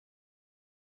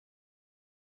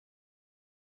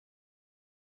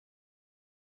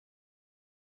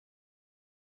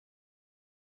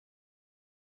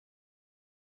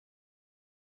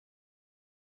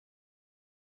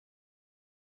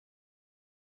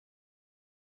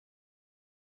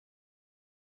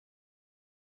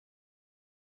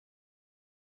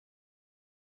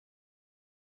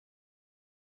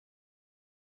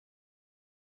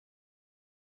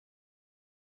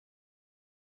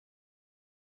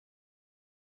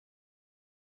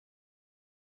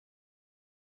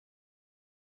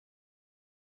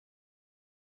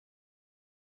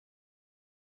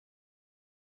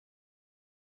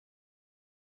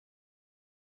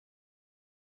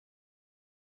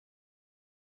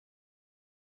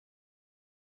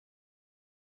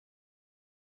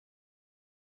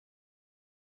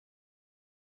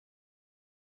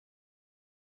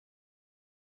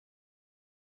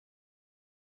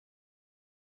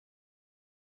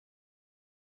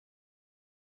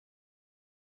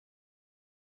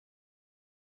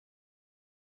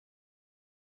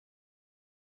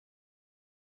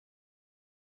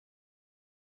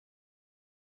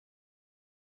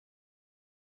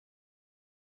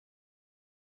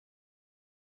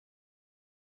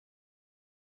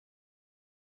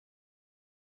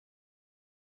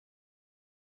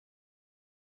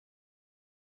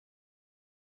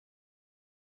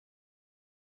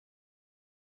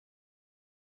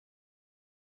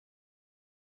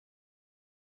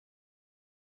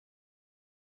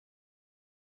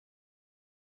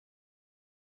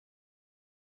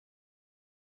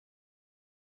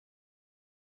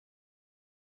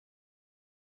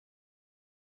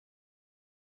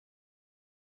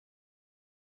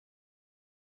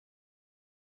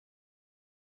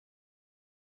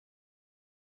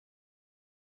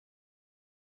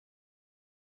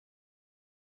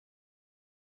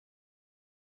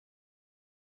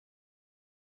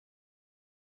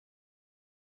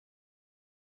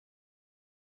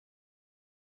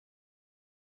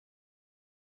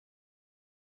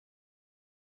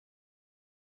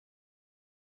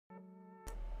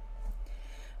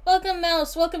Welcome,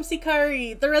 Mouse. Welcome,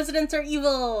 Sikari. The residents are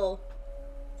evil.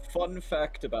 Fun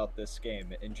fact about this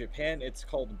game. In Japan, it's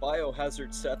called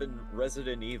Biohazard 7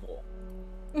 Resident Evil.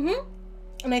 Mm-hmm.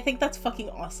 And I think that's fucking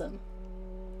awesome.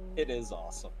 It is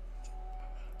awesome.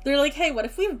 They're like, hey, what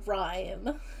if we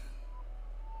rhyme?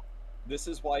 This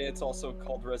is why it's also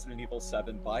called Resident Evil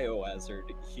 7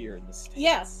 Biohazard here in the States.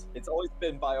 Yes. It's always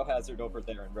been Biohazard over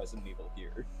there and Resident Evil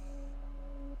here.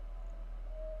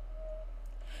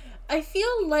 I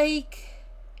feel like,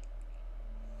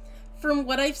 from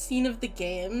what I've seen of the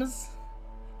games,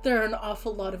 there are an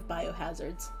awful lot of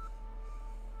biohazards.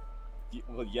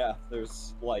 Well, yeah,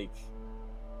 there's, like,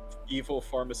 evil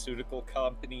pharmaceutical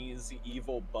companies,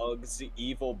 evil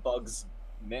bugs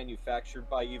manufactured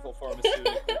by evil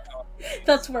pharmaceutical companies.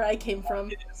 That's where I came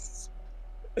from.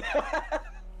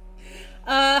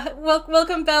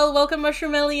 Welcome, Belle. Welcome,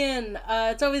 Mushroomellion.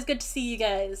 It's always good to see you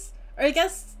guys. Or I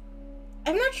guess,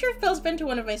 I'm not sure if Belle's been to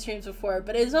one of my streams before,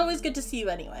 but it's always good to see you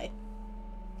anyway.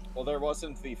 Well, there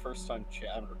wasn't the first time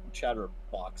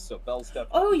chatterbox, so Belle's definitely...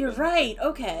 Oh, you're right.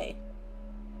 Okay.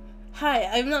 Hi,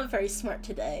 I'm not very smart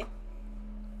today.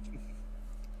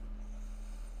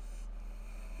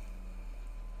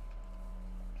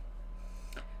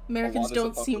 Americans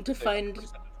don't seem to find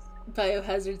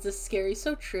biohazards as scary.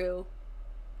 So true.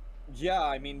 Yeah,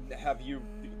 I mean,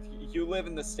 you live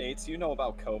in the States, you know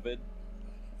about COVID.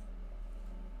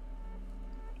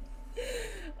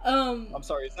 I'm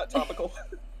sorry, is that topical?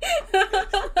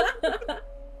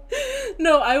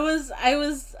 No,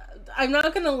 I'm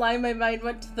not gonna lie, my mind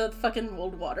went to the fucking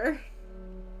mold water.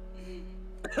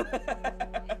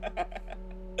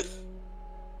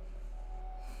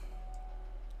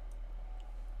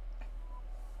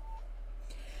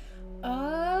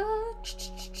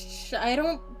 I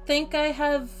don't think I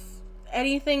have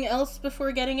anything else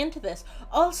before getting into this.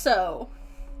 Also,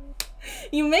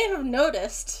 you may have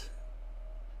noticed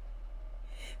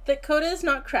that Kota is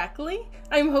not crackly.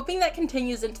 I'm hoping that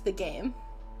continues into the game.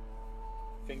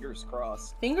 Fingers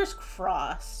crossed. Fingers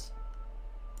crossed.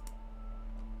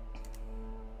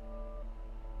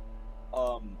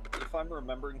 If I'm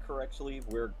remembering correctly,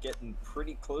 we're getting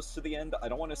pretty close to the end. I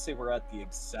don't want to say we're at the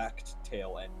exact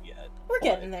tail end yet. We're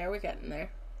getting there, we're getting there.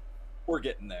 We're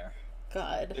getting there.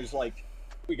 God. There's like,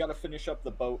 we gotta finish up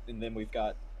the boat, and then we've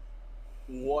got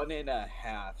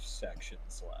 1.5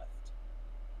 sections left.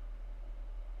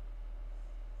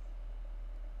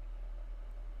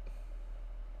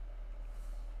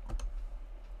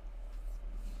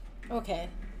 Okay.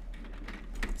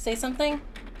 Say something?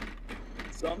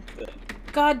 Something.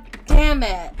 God damn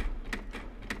it!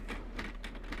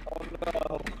 Oh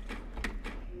no.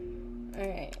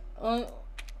 Alright.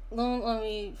 Let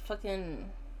me fucking...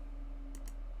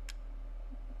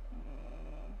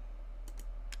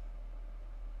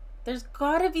 There's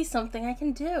gotta be something I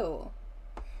can do.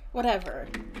 Whatever.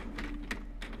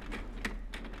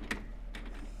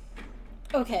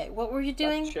 Okay, what were you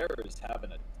doing? That chair is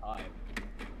having a time.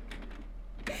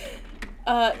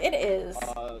 It is.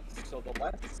 So the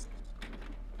last...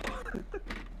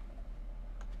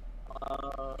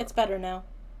 It's better now.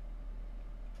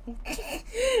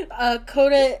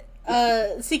 Kota,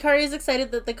 Sikari is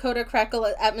excited that the Kota Crackle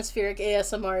atmospheric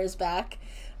ASMR is back.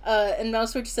 And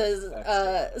Mousewitch says,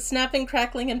 snapping,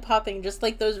 crackling, and popping, just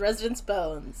like those residents'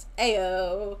 bones.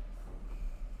 Ayo.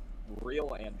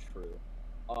 Real and true.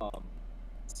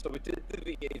 So we did the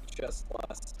VHS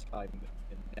last time,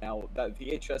 and now that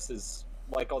VHS is,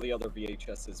 like all the other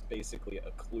VHSs, basically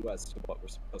a clue as to what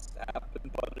was supposed to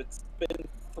happen, but it's been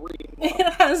 3 months.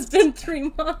 It has been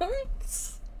 3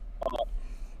 months.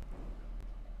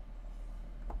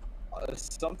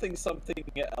 Something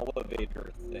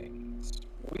elevator things.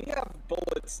 We have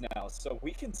bullets now, so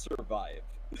we can survive.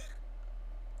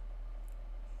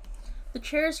 The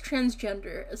chair is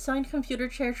transgender. Assigned computer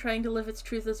chair trying to live its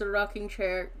truth as a rocking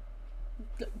chair.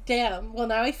 Damn. Well,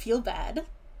 now I feel bad.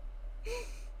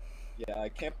 Yeah, I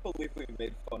can't believe we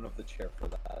made fun of the chair for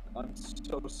that. I'm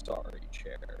so sorry,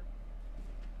 chair.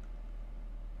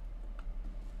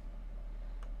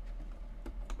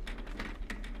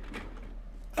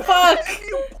 Fuck!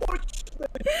 You pushed me.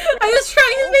 I was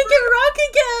trying to make it rock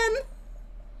again!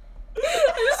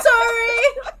 I'm sorry!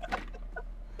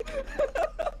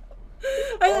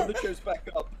 Oh, the chair's back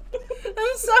up.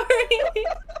 I'm sorry!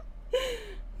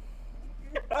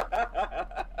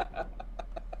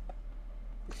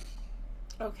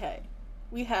 Okay.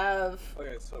 We have...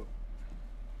 Okay, so...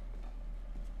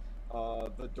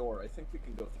 the door. I think we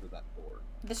can go through that door.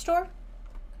 This door?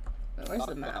 Oh, where's Not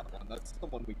the map? that one. That's the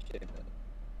one we came in.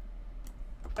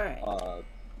 Alright.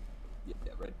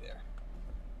 Yeah, right there.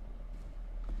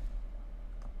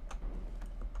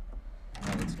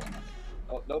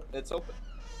 Oh, nope, it's open.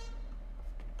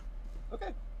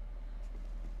 Okay.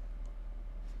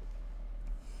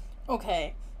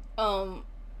 Okay. I'm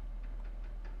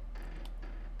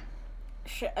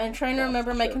trying to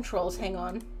remember my controls. Hang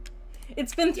on.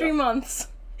 It's been 3 months.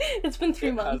 It's been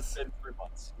 3 months. It has been 3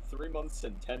 months. 3 months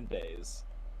and 10 days.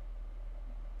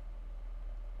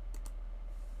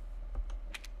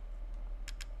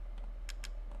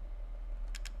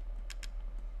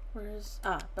 Where's...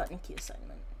 Ah, button key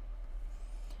assignment.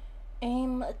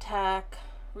 Aim, attack,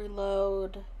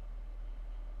 reload,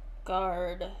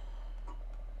 guard.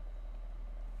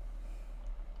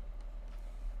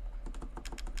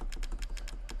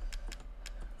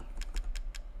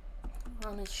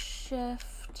 Run is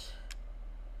shift.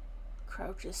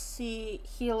 Crouch is C.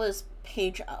 Heal is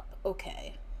page up.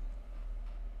 Okay.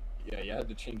 Yeah, you had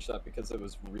to change that because it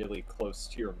was really close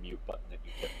to your mute button that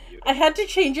you couldn't mute. I had to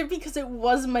change it because it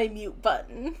was my mute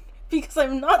button. Because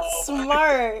I'm not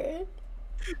smart.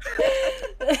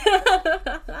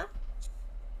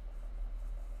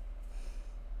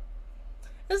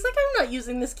 It's like I'm not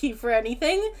using this key for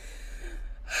anything.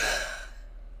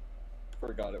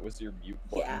 Forgot it was your mute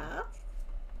button. Yeah.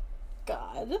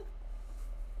 God.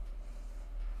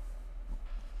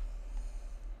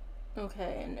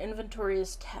 Okay, and inventory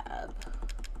is tab.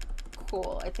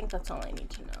 Cool, I think that's all I need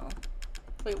to know.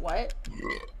 Wait, what?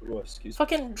 Oh, excuse me.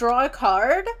 Fucking draw a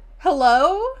card?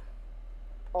 Hello?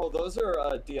 Oh, those are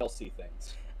DLC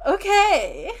things.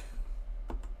 Okay.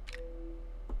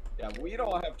 Yeah, we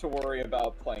don't have to worry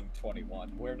about playing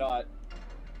 21. We're not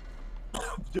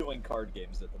doing card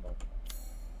games at the moment.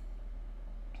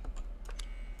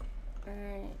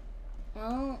 Alright.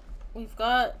 Well, we've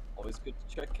got... Always good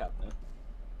to check cabinet.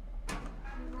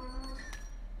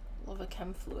 Love a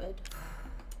chem fluid.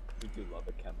 We do love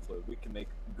a chem fluid. We can make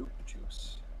goop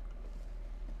juice.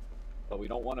 But we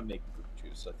don't want to make goop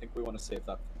juice. I think we want to save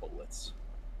that for bullets.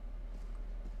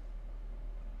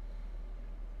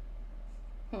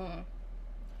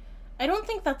 I don't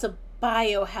think that's a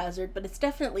biohazard, but it's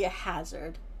definitely a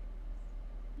hazard.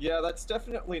 Yeah, that's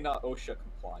definitely not OSHA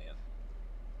compliant.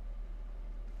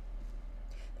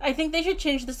 I think they should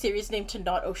change the series name to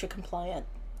not OSHA compliant.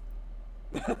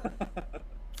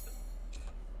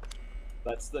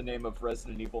 That's the name of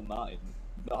Resident Evil 9,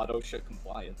 not OSHA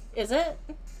compliant. Is it?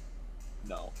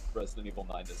 No, Resident Evil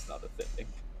 9 is not a thing.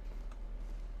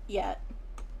 Yet.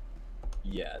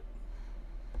 Yet.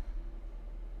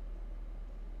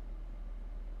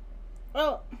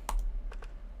 Well.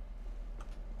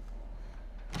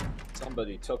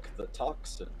 Somebody took the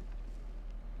toxin.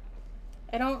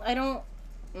 I don't...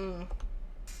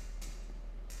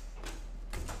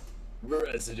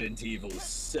 Resident Evil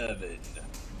 7.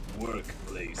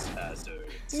 Workplace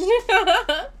hazards.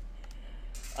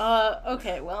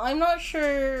 Okay, well, I'm not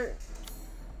sure...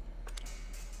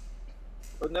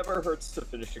 It never hurts to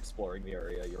finish exploring the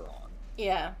area you're on.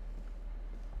 Yeah.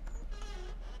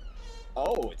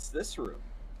 Oh, it's this room.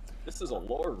 This is a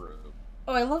lore room.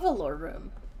 Oh, I love a lore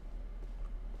room.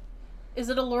 Is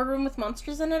it a lore room with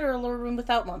monsters in it, or a lore room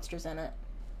without monsters in it?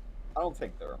 I don't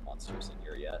think there are monsters in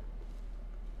here yet.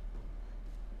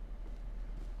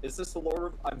 Is this a lore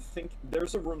room? I'm thinking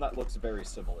there's a room that looks very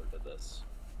similar to this.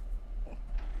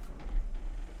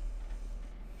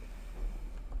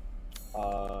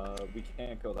 We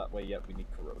can't go that way yet. We need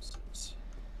corrosives.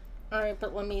 Alright,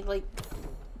 but let me, like,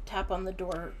 tap on the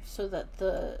door so that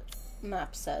the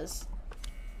map says.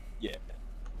 Yeah.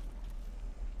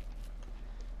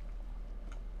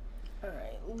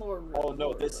 Alright, lore room. Oh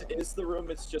no, this is the room,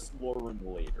 it's just lore room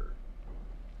later.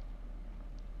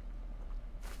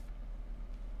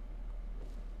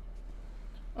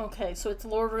 Okay, so it's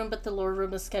lore room, but the lore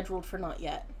room is scheduled for not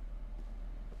yet.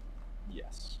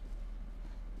 Yes.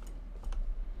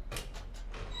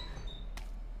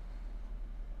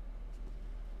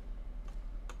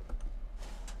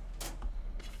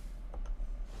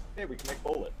 Hey, we can make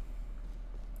bullet.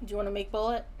 Do you want to make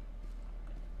bullet?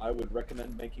 I would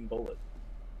recommend making bullet.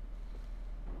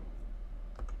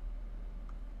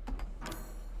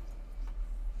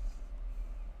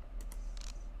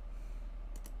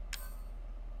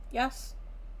 Yes?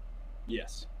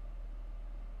 Yes.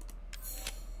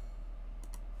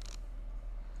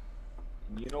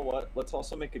 And you know what? Let's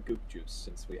also make a goop juice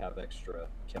since we have extra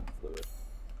chem fluid.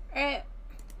 Alright.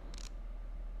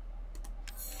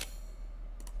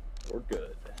 We're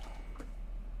good.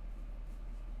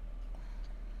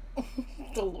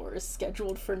 The lore is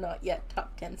scheduled for not yet.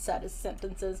 Top 10 saddest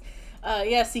sentences.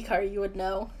 Yeah, Sikar, you would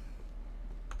know.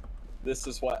 This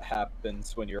is what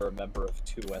happens when you're a member of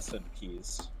 2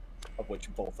 SMPs, of which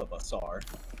both of us are.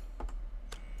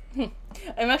 I'm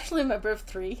actually a member of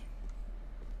 3.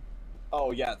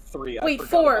 Oh yeah, 3. I Wait,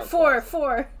 forgot four, about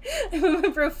four. I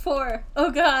remember 4.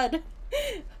 Oh god.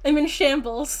 I'm in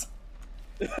shambles.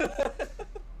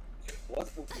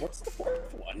 What's the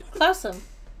 4th one? Klausum.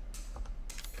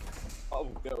 Oh,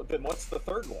 then what's the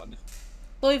 3rd one?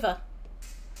 Loiva.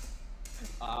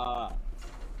 Ah.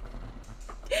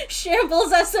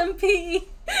 Shambles SMP!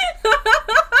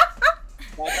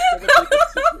 That's gonna be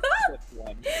the secret 5th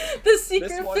one. The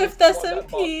secret 5th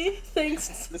SMP! Thanks,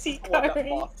 This is the one that Sikari.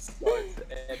 Moth starts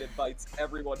and invites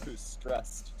everyone who's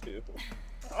stressed to.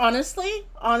 Honestly,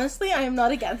 I am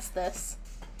not against this.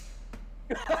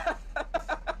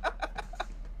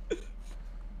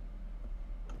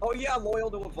 Oh yeah,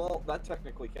 loyal to a vault, that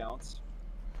technically counts.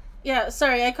 Yeah,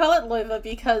 sorry, I call it Loiva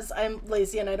because I'm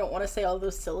lazy and I don't want to say all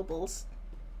those syllables.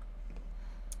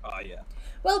 Yeah.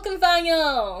 Welcome,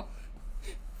 Vanyo!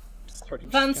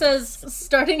 Van says,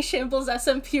 starting Shambles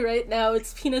SMP right now,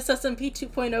 it's Penis SMP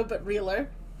 2.0 but realer.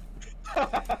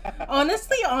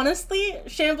 Honestly,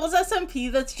 Shambles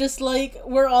SMP, that's just like,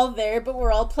 we're all there, but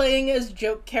we're all playing as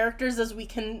joke characters as we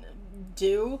can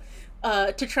do,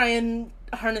 to try and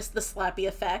harness the slappy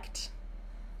effect.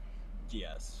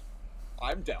 Yes.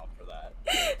 I'm down for that.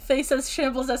 Faye says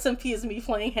Shambles SMP is me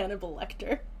playing Hannibal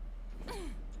Lecter.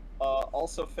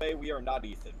 Also, Faye, we are not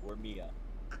Ethan, we're Mia.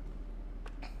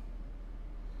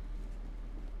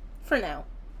 For now.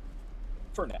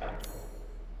 For now.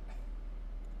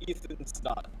 Ethan's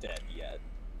not dead yet.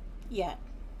 Yeah.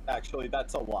 Actually,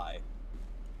 that's a lie.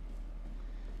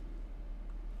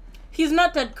 He's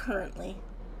not dead currently.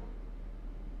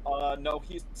 No,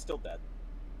 he's still dead.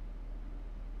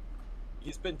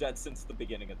 He's been dead since the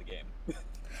beginning of the game.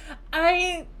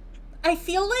 I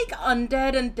feel like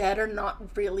undead and dead are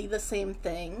not really the same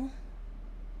thing.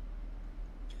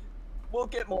 We'll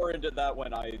get more into that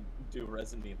when I do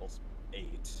Resident Evil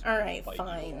 8. Alright,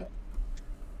 fine.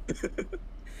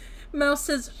 Mouse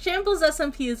says, Shambles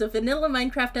SMP is a vanilla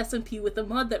Minecraft SMP with a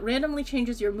mod that randomly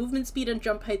changes your movement speed and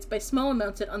jump heights by small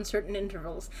amounts at uncertain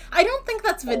intervals. I don't think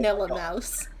that's vanilla,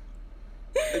 Mouse.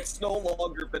 It's no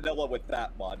longer vanilla with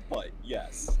that mod, but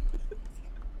yes.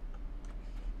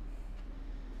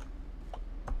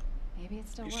 Maybe it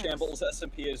still works. Shambles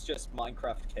SMP is just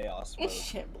Minecraft chaos mode.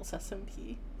 Shambles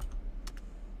SMP.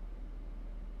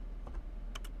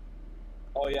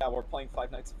 Oh yeah, we're playing Five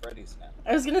Nights at Freddy's now.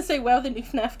 I was gonna say, wow, the new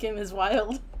FNAF game is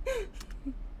wild.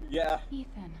 Yeah.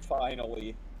 Ethan.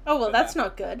 Finally. Oh, well, that's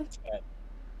not good.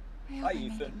 Hi,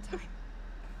 Ethan.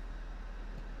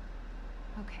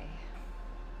 Okay.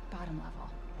 Bottom level.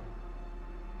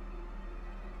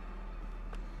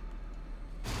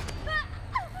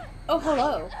 Oh,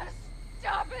 hello.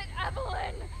 Stop it,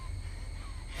 Evelyn!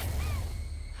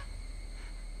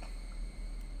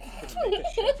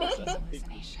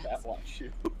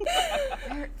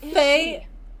 Faye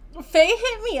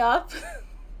hit me up.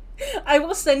 I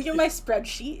will send you my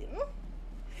spreadsheet.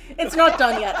 It's not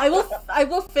done yet. I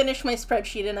will finish my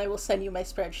spreadsheet and I will send you my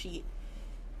spreadsheet.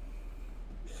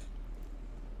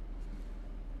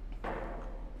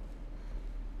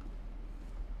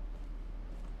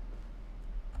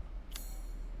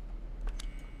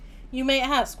 You may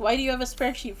ask, why do you have a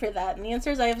spreadsheet for that? And the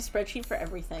answer is I have a spreadsheet for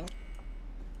everything.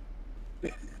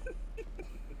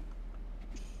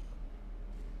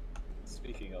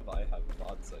 Speaking of, I have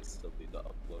VODs I still need to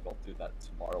upload. I'll do that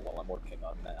tomorrow while I'm working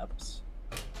on maps.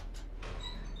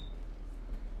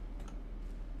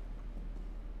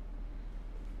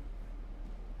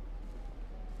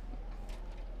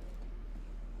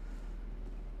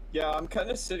 Yeah, I'm kind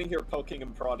of sitting here poking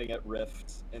and prodding at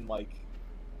Rift, and like,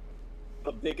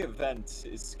 the big event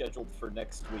is scheduled for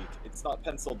next week. It's not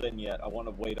penciled in yet. I want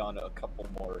to wait on a couple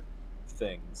more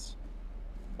things.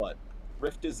 But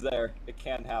Rift is there. It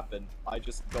can happen. I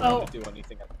just don't want to do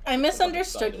anything. I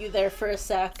misunderstood you there for a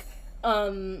sec.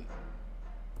 You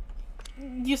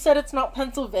said it's not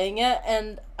Pennsylvania,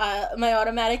 and my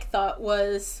automatic thought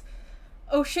was,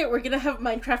 oh shit, we're gonna have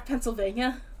Minecraft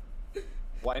Pennsylvania.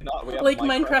 Why not? We have like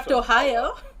Minecraft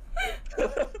Ohio.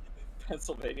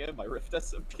 Pennsylvania, my Rift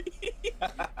SMP.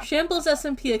 Shambles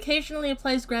SMP occasionally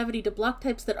applies gravity to block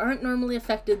types that aren't normally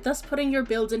affected, thus putting your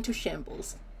builds into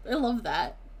shambles. I love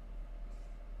that.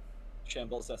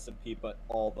 Shambles SMP, but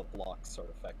all the blocks are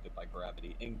affected by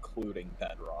gravity, including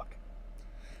bedrock.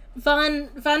 Vaughn,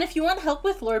 if you want help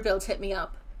with lore builds, hit me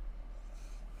up.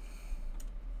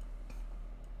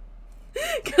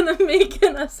 Gonna make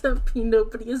an SMP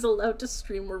nobody is allowed to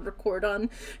stream or record on.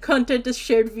 Content is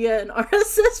shared via an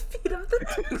RSS feed of the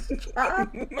Twitch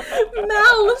chat.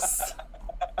 Mouse!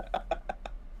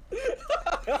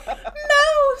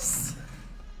 Mouse!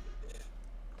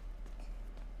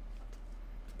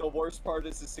 The worst part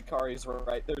is Sakari's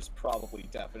right. There's probably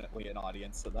definitely an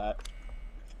audience to that.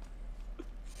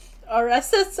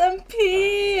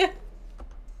 RSSMP!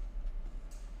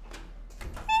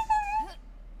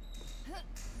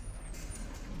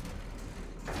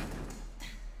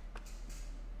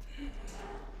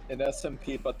 An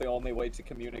SMP, but the only way to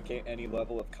communicate any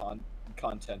level of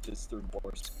content is through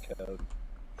Morse code.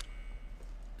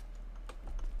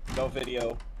 No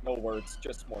video, no words,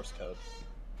 just Morse code.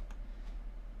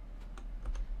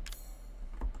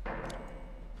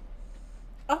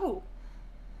 Oh.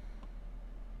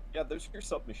 Yeah, there's your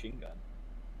submachine gun.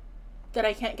 That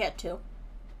I can't get to.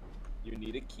 You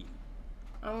need a key.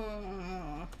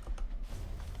 How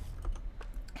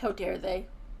dare they?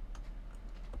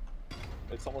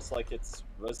 It's almost like it's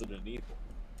Resident Evil.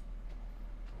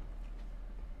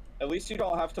 At least you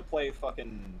don't have to play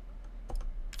fucking...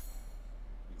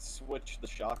 switch the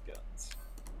shotguns.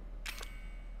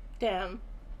 Damn.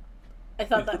 I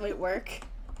thought that might work.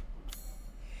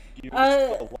 You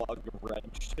just plug a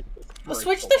wrench. The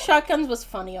switch the shotguns was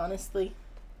funny, honestly.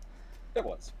 It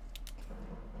was.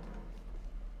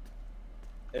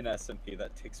 An SMP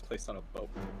that takes place on a boat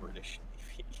with the British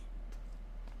Navy.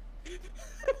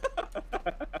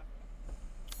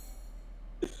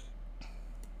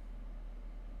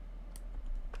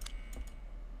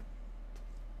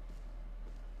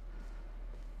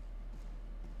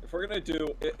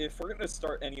 If we're gonna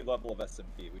start any level of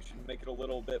SMP, we should make it a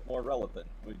little bit more relevant.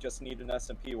 We just need an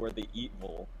SMP where the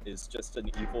evil is just an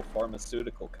evil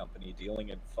pharmaceutical company dealing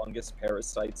in fungus,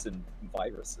 parasites, and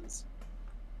viruses.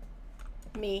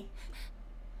 Me.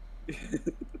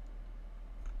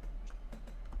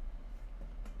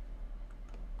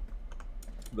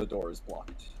 The door is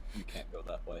blocked. You can't go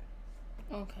that way.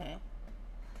 Okay.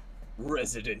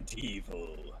 Resident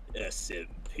Evil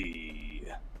SMP.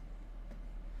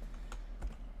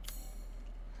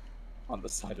 On the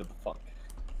side of the funk.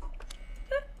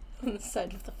 On the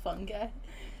side of the fungi.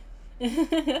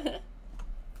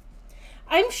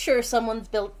 I'm sure someone's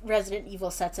built Resident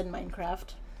Evil sets in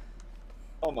Minecraft.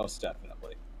 Almost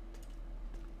definitely.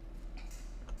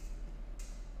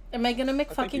 Am I gonna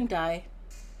McFucking die?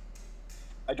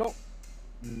 I don't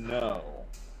know.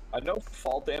 I know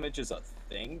fall damage is a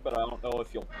thing, but I don't know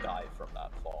if you'll die from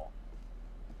that fall.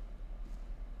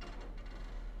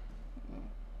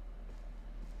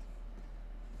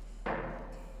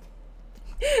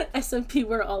 SMP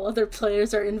where all other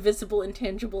players are invisible,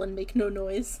 intangible, and make no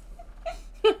noise.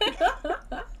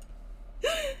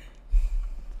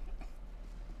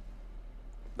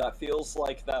 That feels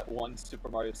like that one Super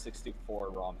Mario 64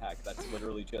 ROM hack that's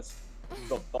literally just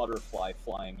the butterfly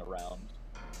flying around.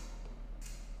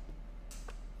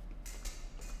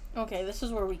 Okay, this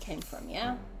is where we came from,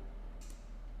 yeah?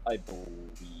 I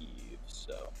believe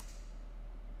so.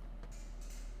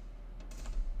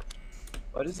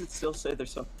 Why does it still say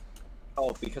there's some...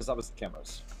 Oh, because that was the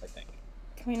cameras, I think.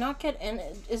 Can we not get in?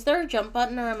 Is there a jump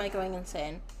button or am I going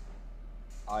insane?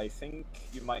 I think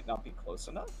you might not be close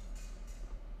enough.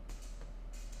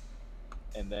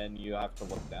 And then you have to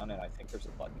look down, and I think there's a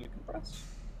button you can press.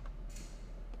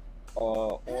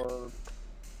 Or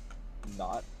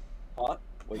not. Huh?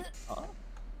 Wait, huh?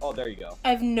 Oh, there you go.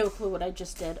 I have no clue what I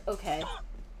just did. Okay.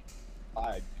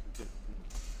 I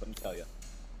couldn't tell you.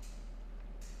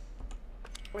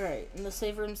 Alright, and the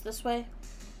save room's this way?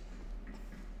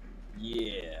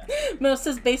 Yeah. Most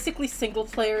is basically single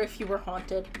player if you were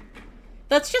haunted.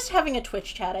 That's just having a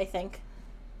Twitch chat, I think.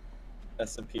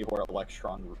 SMP or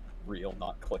Electron real,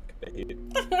 not clickbait.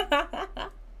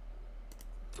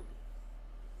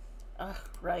 Ugh,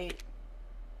 right.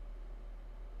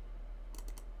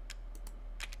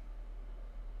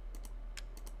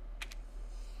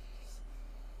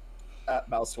 At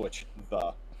mouse switch,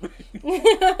 the.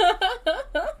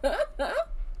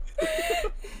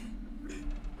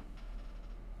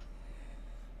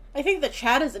 I think the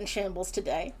chat is in shambles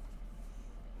today.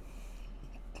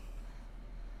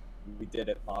 We did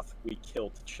it, Moth. We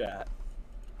killed chat.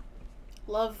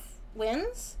 Love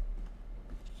wins?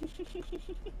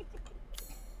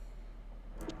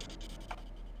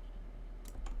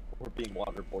 We're being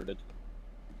waterboarded.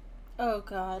 Oh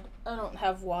god, I don't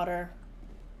have water.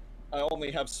 I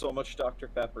only have so much Dr.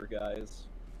 Pepper, guys.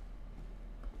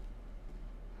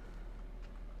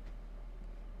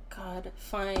 God,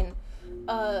 fine.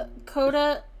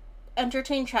 Kota,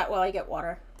 entertain chat while I get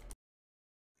water.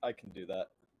 I can do that.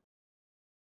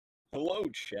 Hello,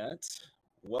 chat.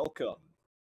 Welcome.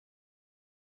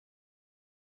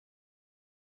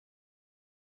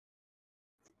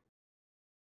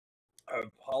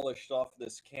 I've polished off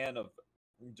this can of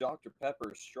Dr.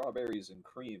 Pepper strawberries and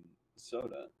cream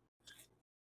soda.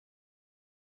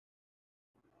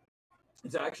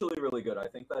 It's actually really good. I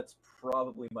think that's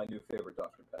probably my new favorite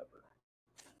Dr. Pepper.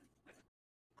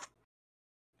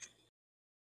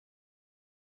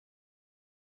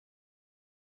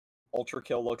 Ultra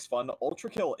Kill looks fun. Ultra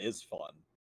Kill is fun.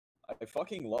 I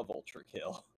fucking love Ultra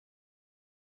Kill.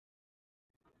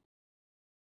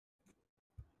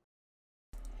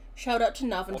 Shout out to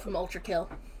Navin from Ultra Kill.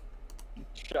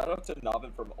 Shout out to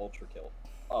Navin from Ultra Kill.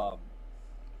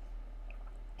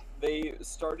 They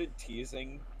started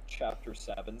teasing Chapter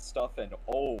 7 stuff, and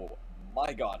oh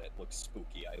my god, it looks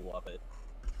spooky. I love it.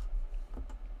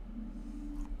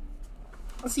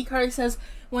 Sikari says,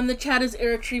 when the chat is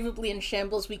irretrievably in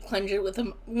shambles, we cleanse it with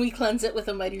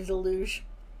a mighty deluge.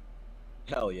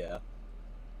 Hell yeah.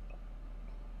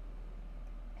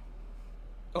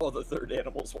 Oh, the third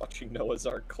animal's watching Noah's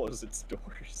Ark close its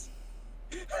doors.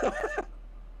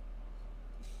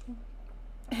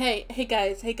 Hey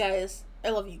guys. I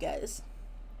love you guys.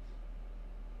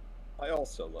 I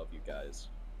also love you guys.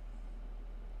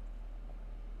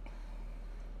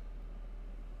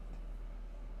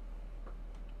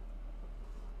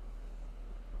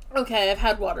 Okay, I've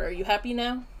had water. Are you happy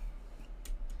now?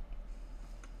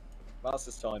 Mouse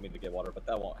is telling me to get water, but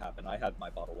that won't happen. I had my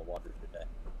bottle of water today.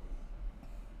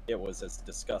 It was as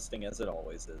disgusting as it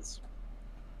always is.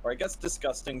 Or I guess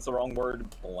disgusting's the wrong word.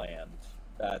 Bland.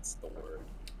 That's the word.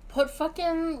 Put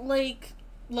fucking, like,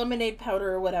 lemonade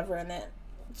powder or whatever in it.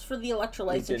 It's for the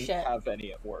electrolytes and shit. We didn't have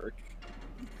any at work.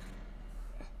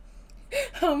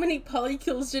 How many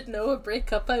polycules did Noah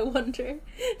break up, I wonder?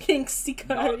 Thanks,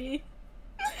 Sikari.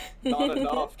 Not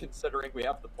enough, considering we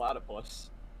have the platypus.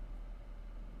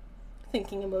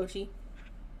 Thinking emoji.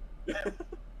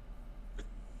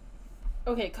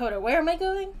 Okay, Kota, where am I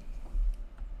going?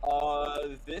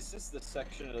 This is the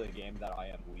section of the game that I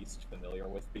am least familiar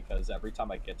with, because every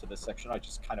time I get to this section, I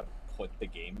just kind of put the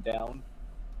game down.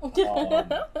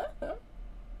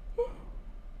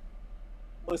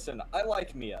 Listen, I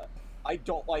like Mia. I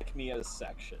don't like Mia's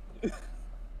section.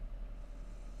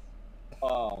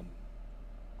 Pull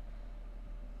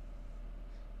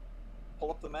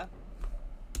up the map.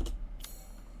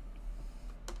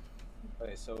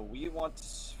 Okay, so we want to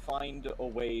find a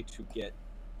way to get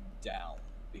down,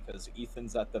 because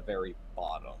Ethan's at the very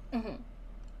bottom. Mm-hmm.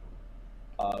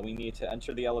 We need to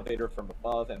enter the elevator from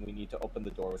above, and we need to open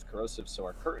the door with corrosive, so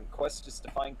our current quest is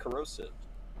to find corrosive.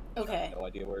 Okay. I have no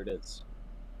idea where it is.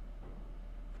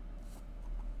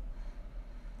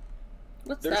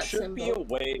 What's there that should symbol? be a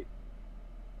way...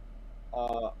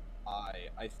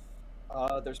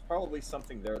 there's probably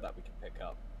something there that we can pick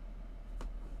up.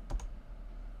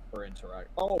 Or interact.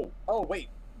 Oh, wait!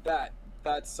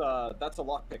 That's a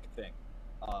lockpick thing.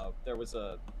 There was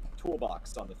a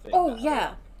toolbox on the thing. Oh,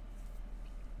 yeah!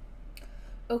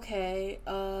 Okay,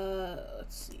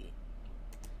 let's see.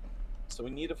 So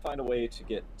we need to find a way to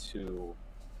get to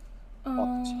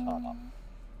up top.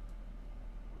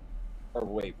 Or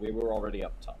wait, we were already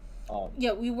up top.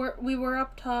 Yeah, we were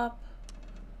up top.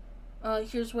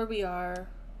 Here's where we are.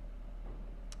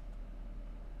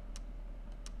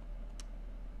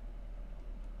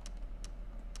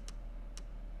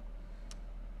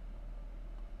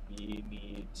 We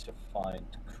need to find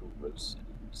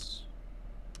corrosives.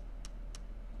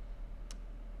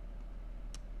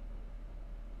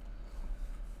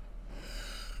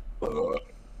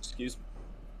 Excuse me.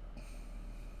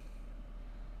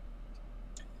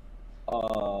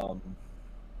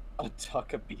 A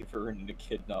duck, a beaver, and a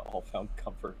echidna all found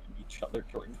comfort in each other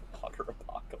during the water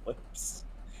apocalypse.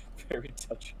 Very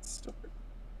touching story.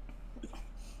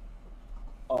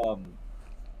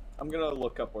 I'm gonna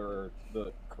look up where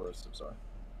the corrosives are.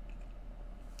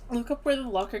 Look up where the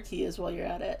locker key is while you're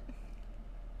at it.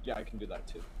 Yeah, I can do that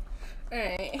too.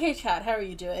 Alright, hey chat, how are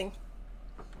you doing?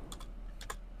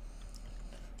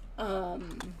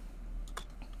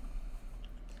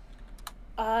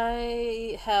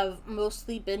 I have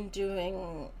mostly been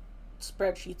doing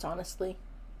spreadsheets, honestly.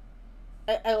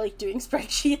 I like doing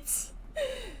spreadsheets.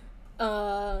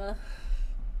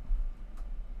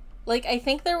 Like, I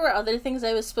think there were other things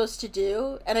I was supposed to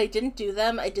do, and I didn't do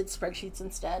them. I did spreadsheets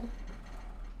instead.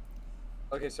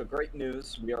 Okay, so great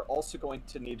news. We are also going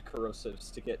to need corrosives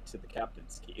to get to the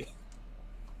captain's key.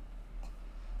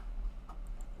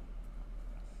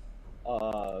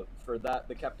 For that,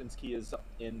 the captain's key is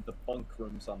in the bunk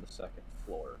rooms on the second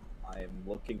floor. I am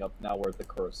looking up now where the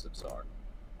corrosives are.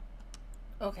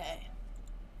 Okay.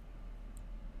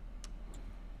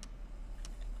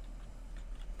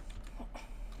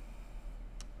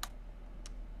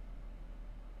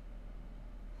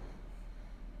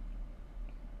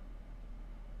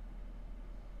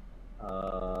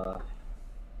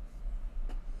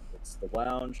 It's the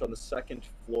lounge. On the second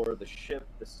floor of the ship,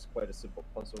 this is quite a simple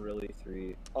puzzle, really.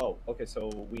 3... Oh, okay, so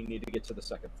we need to get to the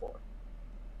second floor.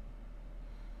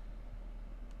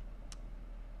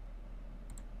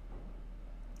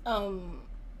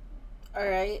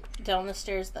 Alright, down the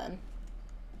stairs then.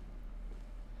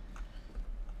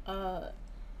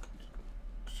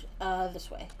 This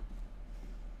way.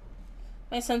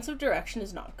 My sense of direction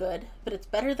is not good, but it's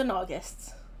better than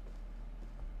August's.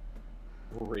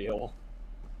 Real.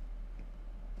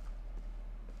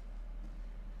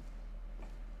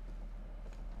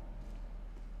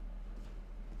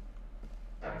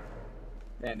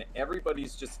 Man,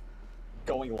 everybody's just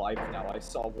going live now. I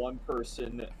saw one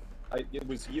person... it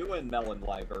was you and Melon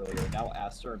live earlier. Now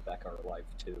Aster and Becca are live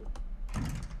too.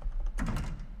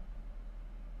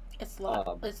 It's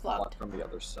locked. It's locked. From the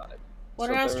other side. What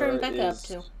are Aster and Becca up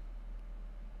to?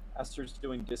 Aster's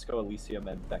doing Disco Elysium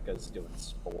and Becca's doing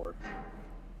Spore.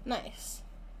 Nice.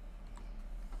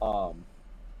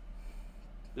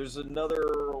 There's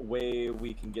another way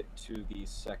we can get to the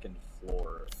second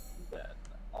floor then.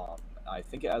 I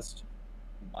think it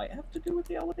might have to do with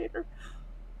the elevator.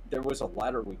 There was a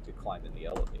ladder we could climb in the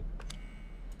elevator.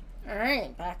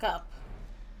 Alright, back up.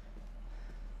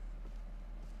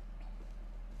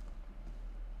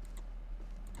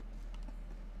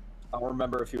 I don't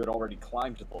remember if you had already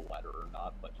climbed the ladder or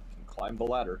not, but you can climb the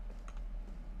ladder.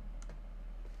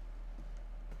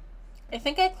 I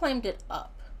think I climbed it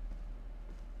up.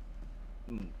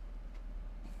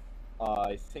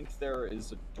 I think there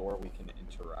is a door we can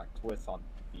interact with on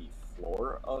the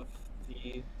floor of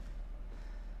the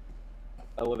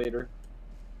elevator.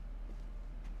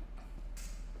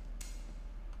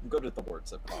 I'm good at the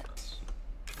words, I promise.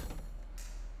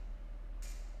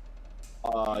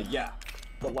 Yeah.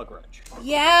 The lug wrench.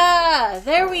 Yeah!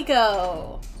 There we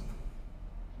go!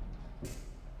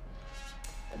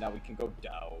 And now we can go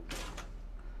down.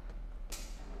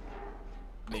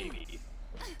 Maybe.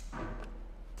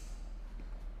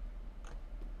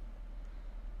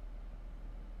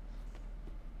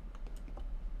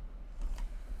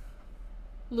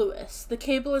 Lewis, the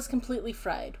cable is completely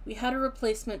fried. We had a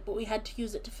replacement, but we had to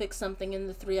use it to fix something in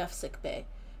the 3F sick bay.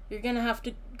 You're gonna have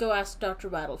to go ask Dr.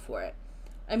 Battle for it.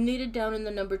 I'm needed down in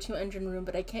the number 2 engine room,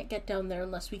 but I can't get down there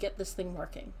unless we get this thing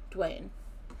working. Dwayne.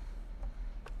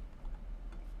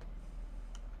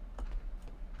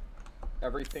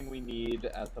 Everything we need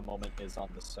at the moment is on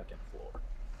the second floor.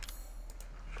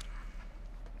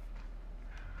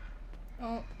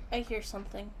 Oh, I hear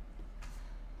something.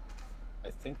 I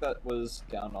think that was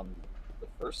down on the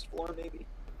first floor, maybe?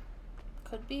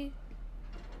 Could be.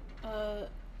 I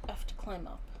have to climb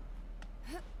up.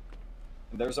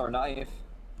 And there's our knife.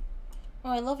 Oh,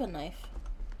 I love a knife.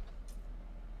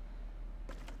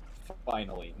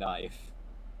 Finally, knife.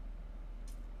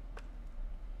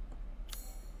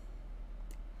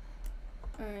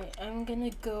 Alright, I'm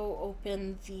gonna go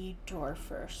open the door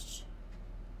first.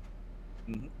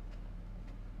 Mm-hmm.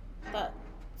 That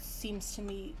seems to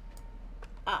me...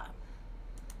 Ah.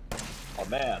 Oh,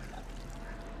 man.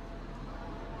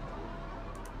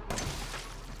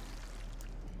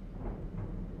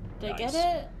 Did I Nice. get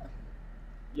it?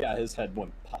 Yeah, his head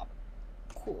went pop.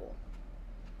 Cool.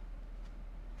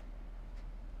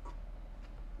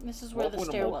 This is where the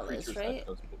stairwell is, right?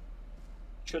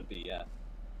 Should be, yeah.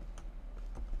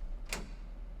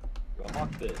 You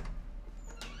unlocked it.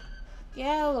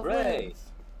 Yeah, all of Hooray! it.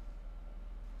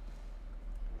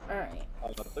 Alright.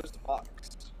 Oh, but there's the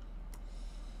box.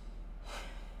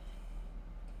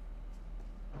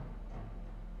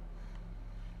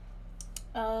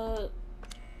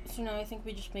 So now I think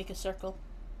we just make a circle.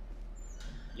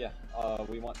 Yeah,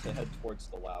 we want to head towards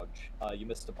the lounge. You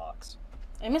missed a box.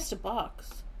 I missed a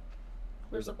box.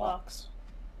 There's a box.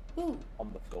 Ooh.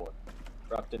 On the floor.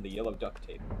 Wrapped in the yellow duct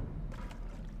tape.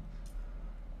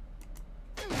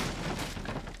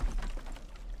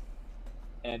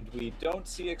 And we don't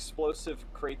see explosive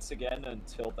crates again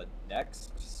until the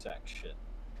next section.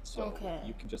 So Okay.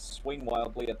 you can just swing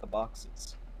wildly at the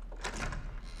boxes.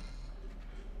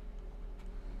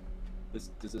 This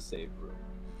is a save room.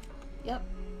 Yep.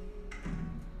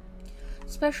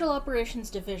 Special Operations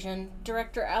Division,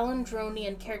 Director Alan Droney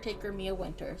and Caretaker Mia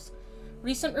Winters.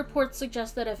 Recent reports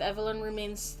suggest that if Evelyn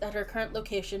remains at her current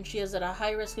location, she is at a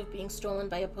high risk of being stolen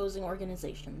by opposing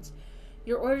organizations.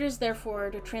 Your orders, therefore,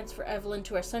 are to transfer Evelyn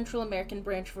to our Central American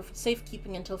branch for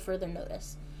safekeeping until further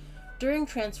notice. During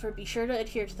transfer, be sure to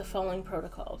adhere to the following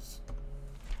protocols.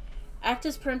 Act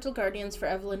as parental guardians for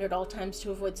Evelyn at all times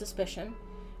to avoid suspicion.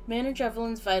 Manage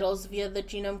Evelyn's vitals via the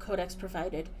genome codex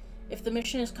provided. If the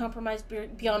mission is compromised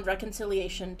beyond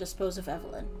reconciliation, dispose of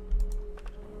Evelyn.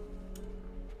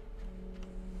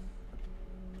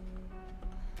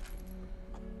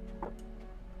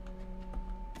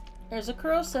 There's a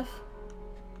corrosive.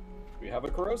 We have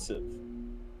a corrosive.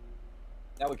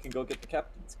 Now we can go get the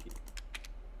captain's key.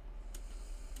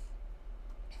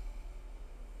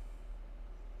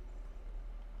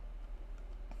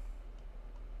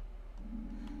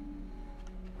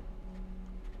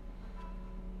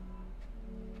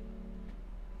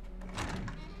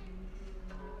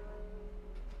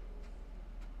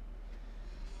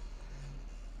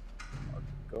 Our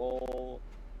goal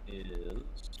is,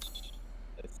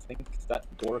 I think, that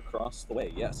door across the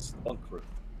way. Yes, the bunk room.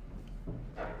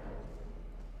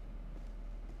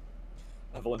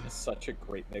 Evelyn is such a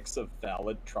great mix of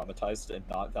valid, traumatized, and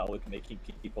not valid, making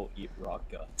people eat raw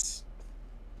guts.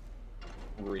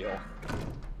 Real.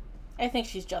 I think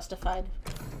she's justified.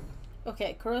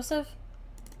 Okay, corrosive?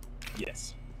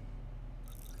 Yes.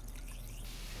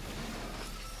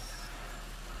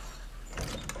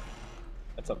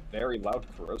 That's a very loud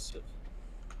corrosive.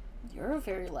 You're a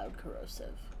very loud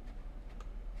corrosive.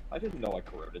 I didn't know I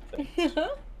corroded things.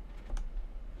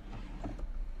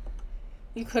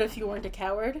 You could if you weren't a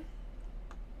coward.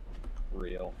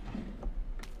 Real.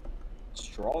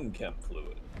 Strong chem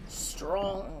fluid.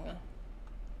 Strong.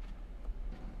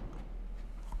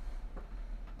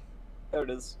 There it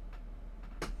is.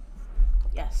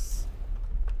 Yes.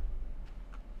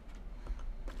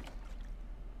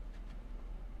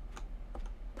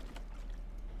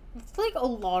 It's like a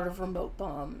lot of remote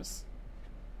bombs.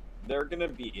 They're gonna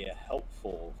be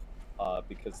helpful,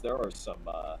 because there are some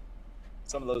of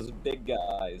those big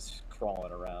guys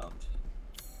crawling around.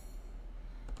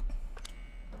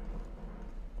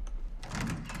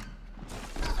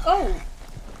 Oh!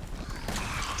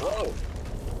 Whoa!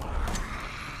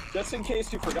 Just in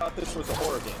case you forgot this was a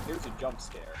horror game, here's a jump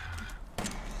scare.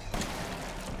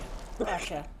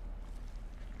 Gotcha.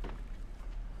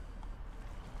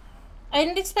 I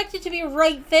didn't expect it to be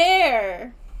right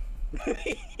there!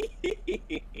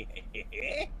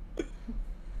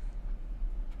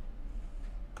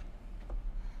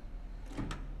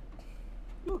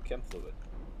 Ooh, chem fluid.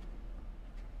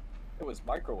 It was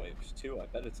microwaved too. I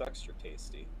bet it's extra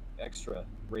tasty. Extra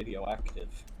radioactive.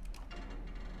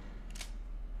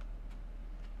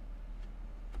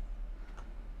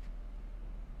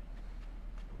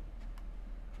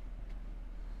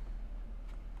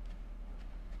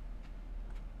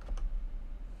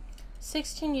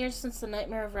 "16 years since the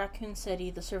nightmare of Raccoon City,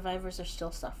 the survivors are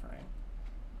still suffering."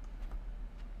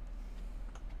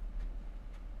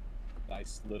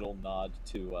 Nice little nod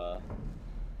to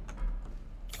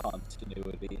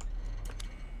continuity.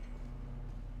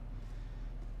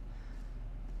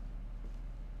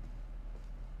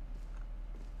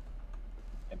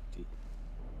 Empty.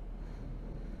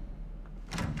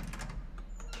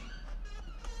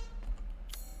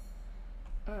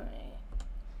 Alright.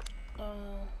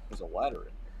 There's a ladder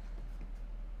in here.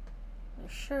 There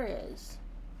sure is.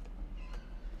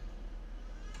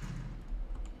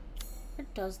 Where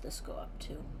does this go up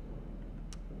to?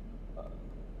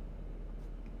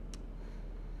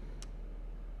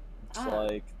 It's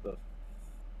like the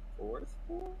 4th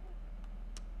floor?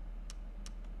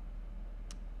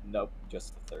 Nope,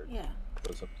 just the 3rd. Yeah.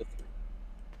 Goes up to 3.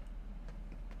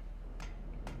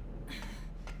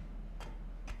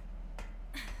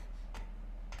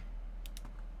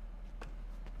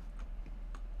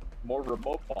 More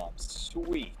remote bombs.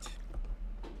 Sweet.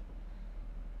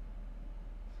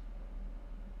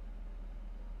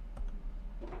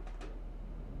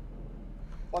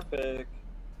 Lockpick.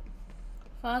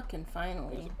 Fucking There's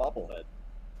finally. a bobblehead.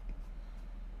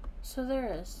 So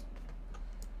there is.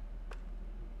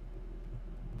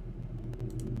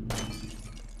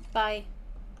 Bye.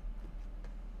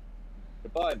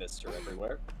 Goodbye, Mr.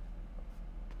 Everywhere.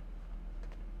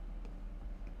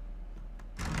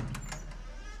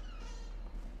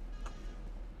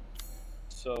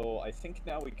 So I think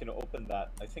now we can open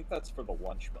that. I think that's for the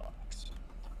lunchbox.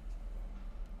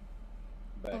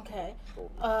 Back in Okay. the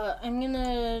control room. I'm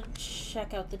gonna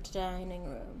check out the dining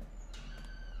room.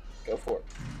 Go for it.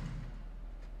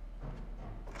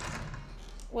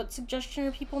 What suggestion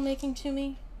are people making to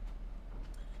me?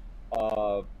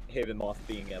 Haven Moth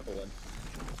being Evelyn.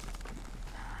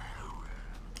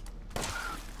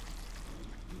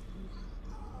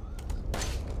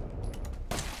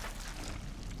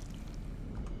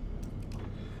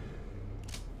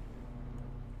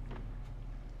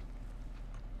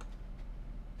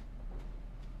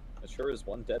 It sure is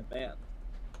one dead man.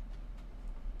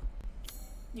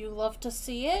 You love to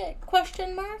see it?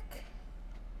 Question mark?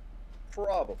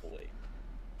 Probably.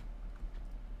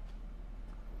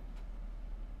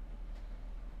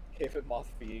 Haven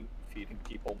Moth feeding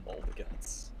people mold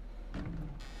guts.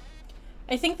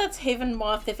 I think that's Haven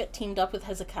Moth if it teamed up with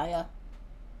Hezekiah.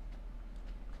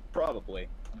 Probably.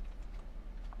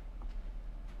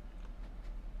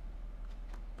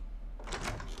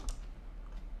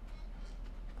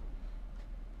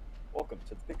 Welcome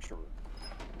to the picture room.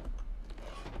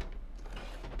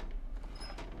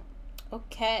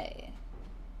 Okay.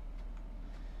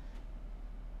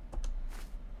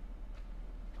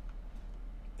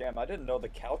 Damn, I didn't know the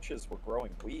couches were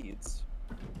growing weeds.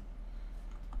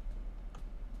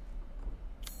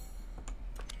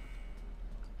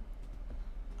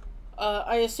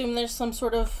 I assume there's some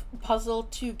sort of puzzle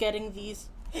to getting these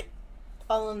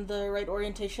all in the right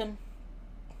orientation.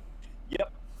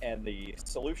 Yep, and the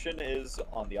solution is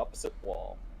on the opposite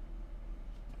wall.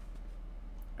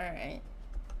 Alright.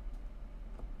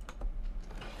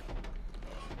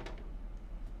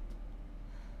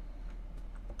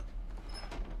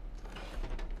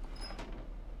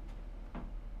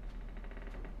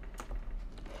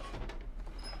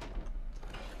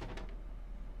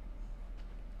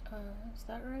 Is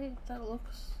that right? That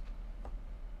looks...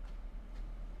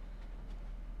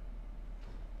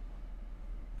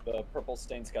 The purple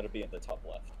stain's got to be in the top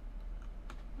left.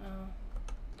 Oh.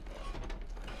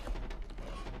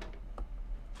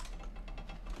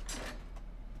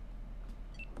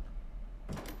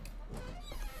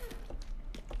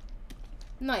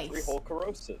 Nice. 3-hole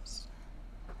corrosives.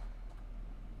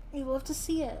 You love to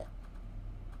see it.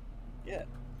 Yeah.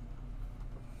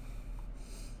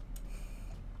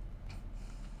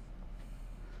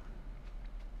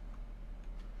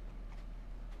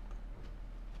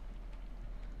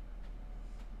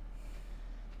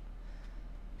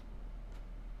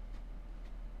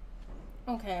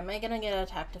 Okay, am I gonna get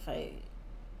attacked if I...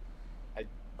 I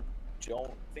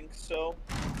don't think so.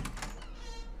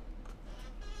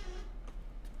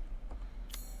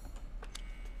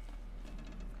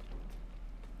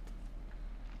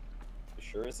 It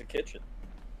sure is a kitchen.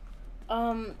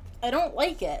 I don't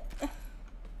like it.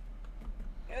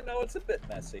 Yeah, no, it's a bit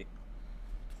messy.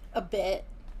 A bit.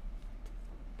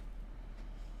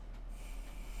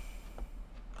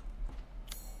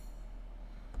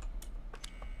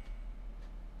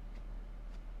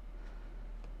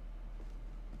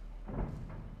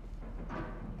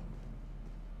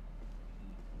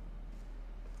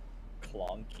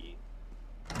 Clunky.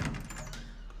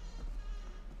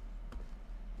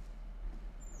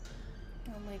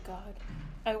 Oh my god.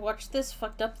 I watched this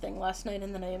fucked up thing last night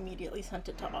and then I immediately sent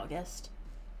it to August.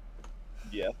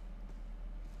 Yeah.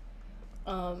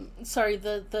 Sorry,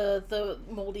 the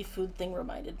moldy food thing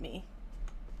reminded me.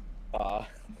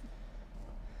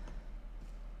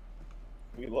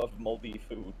 We love moldy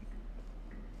food.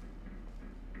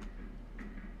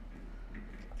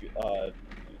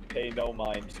 Pay no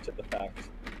mind to the fact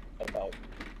about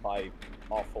my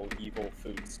awful, evil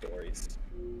food stories.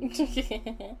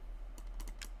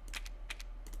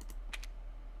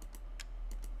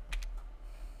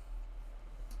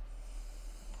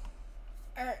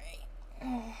 Alright.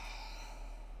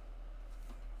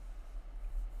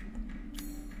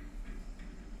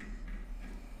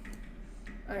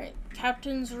 Alright,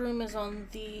 captain's room is on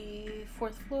the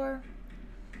 4th floor.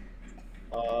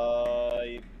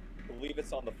 I believe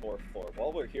it's on the 4th floor.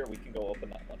 While we're here, we can go open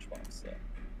that lunchbox,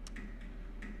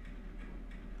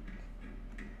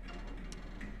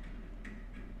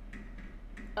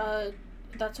 though.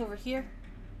 That's over here?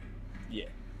 Yeah.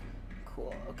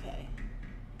 Cool, okay.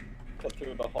 Cut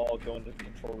through the hall, go into the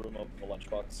control room, open the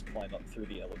lunchbox, climb up through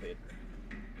the elevator.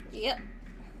 Yep.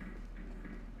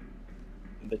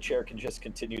 The chair can just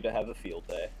continue to have a field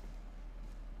day.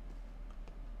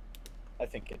 I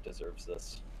think it deserves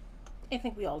this. I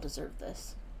think we all deserve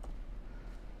this.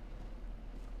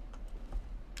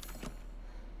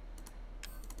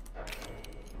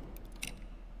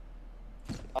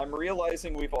 I'm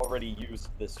realizing we've already used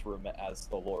this room as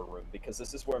the lore room, because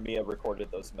this is where Mia recorded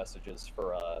those messages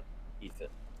for, Ethan.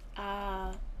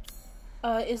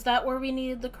 Is that where we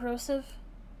needed the corrosive?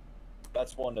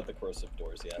 That's one of the corrosive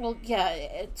doors, yeah. Well,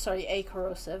 yeah, sorry, a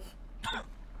corrosive.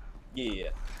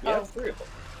 Yeah. We have 3 of them.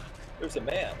 There's a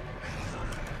man.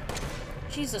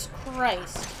 Jesus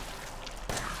Christ.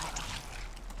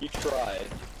 He tried.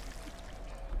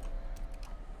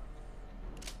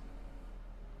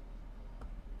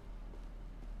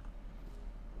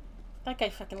 That guy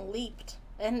fucking leaped.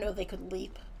 I didn't know they could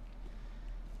leap.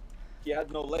 He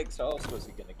had no legs, how else was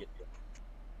he gonna get you?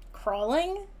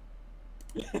 Crawling?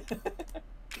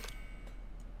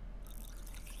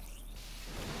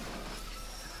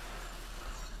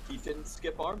 He didn't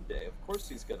skip arm day. Of course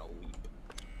he's gonna leap.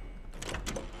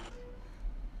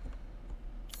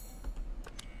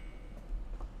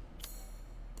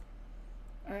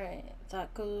 Alright,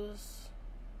 That goes...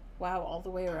 Wow, all the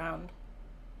way around.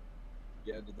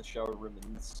 Yeah, to the shower room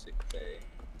and the sick bay.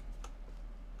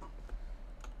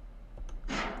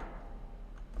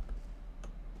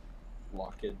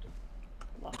 Locked.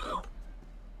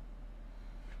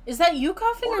 Is that you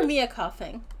coughing or Or- Mia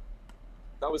coughing?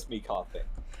 That was me coughing.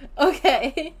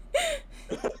 Okay.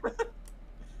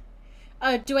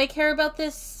 Do I care about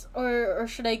this, or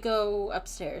should I go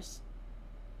upstairs?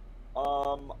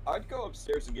 I'd go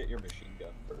upstairs and get your machine gun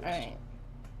first. Alright.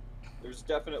 There's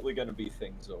definitely gonna be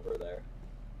things over there.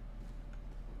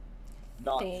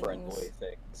 Not Things. friendly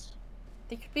things.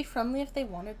 They could be friendly if they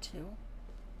wanted to.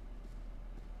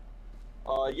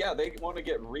 Yeah, they want to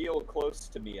get real close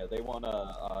to Mia. They want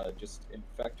to, just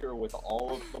infect her with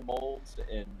all of the molds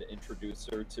and introduce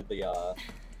her to the,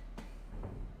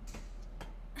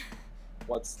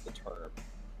 what's the term?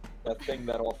 That thing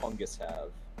that all fungus have.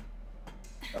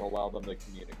 That allow them to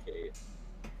communicate.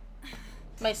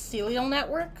 Mycelial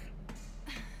network?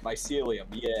 Mycelium,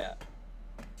 yeah.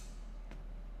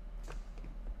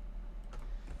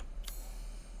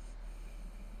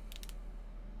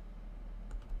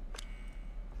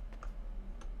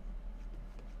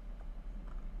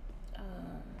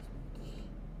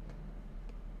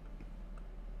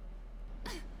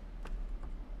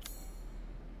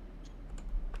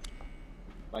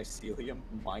 Mycelium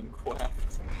Minecraft.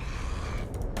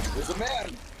 There's a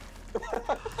man!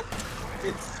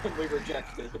 Instantly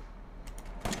rejected.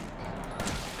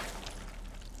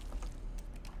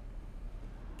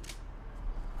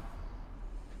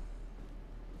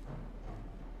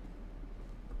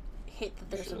 I hate that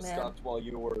there's a Should've man. stopped while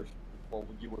you were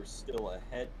still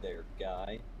ahead there,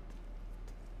 guy.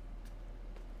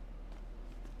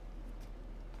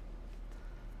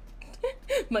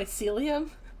 Mycelium?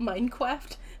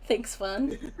 Minecraft? Thanks,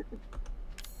 fun.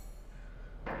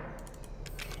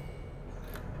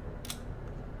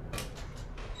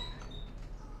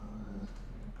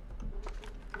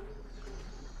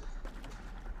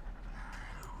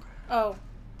 Oh.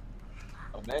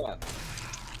 Oh man.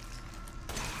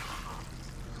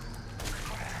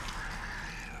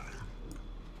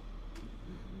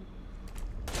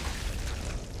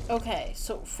 Okay,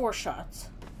 so 4 shots.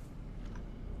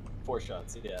 4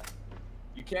 shots, yeah.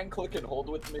 You can click and hold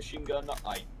with the machine gun.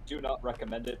 I do not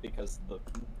recommend it because the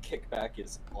kickback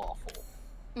is awful.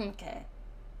 Okay.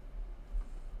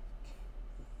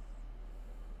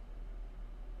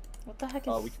 What the heck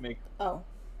is... We can make Oh.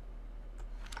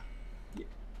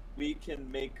 we can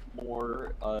make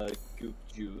more goop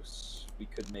juice. We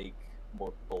could make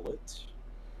more bullets.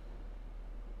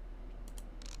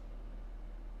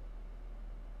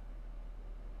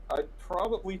 I'd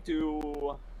probably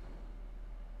do...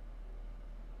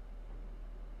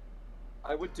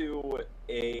 I would do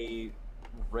a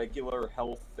regular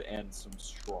health and some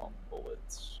strong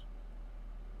bullets.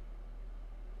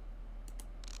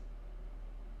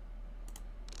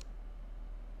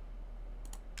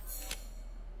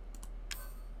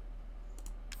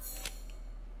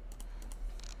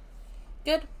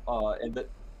 Good. And that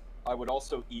I would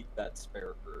also eat that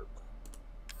spare herb.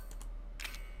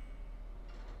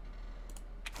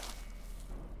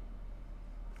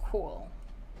 Cool.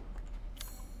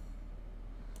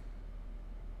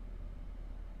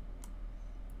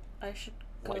 I should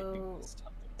Lightning go... this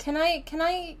time. Can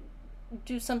I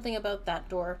do something about that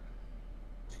door?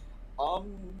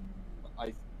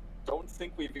 I don't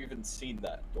think we've even seen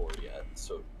that door yet,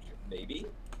 so maybe?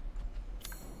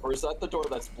 Or is that the door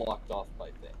that's blocked off by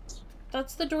things?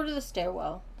 That's the door to the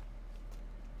stairwell.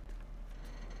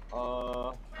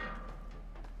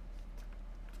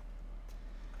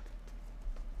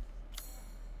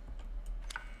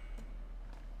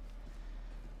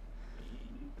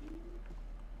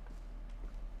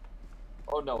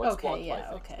 Oh no, it's Okay, blocked yeah, by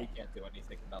things. okay. We can't do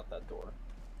anything about that door.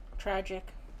 Tragic.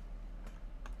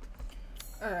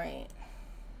 Alright.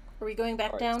 Are we going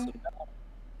back Alright, down? so now,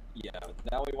 yeah,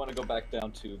 now we want to go back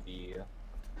down to the...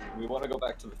 We want to go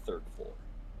back to the 3rd floor.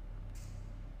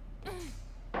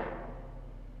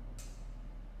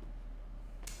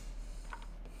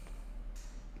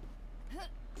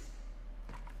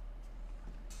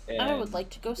 I would And like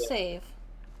to go the- save.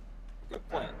 Good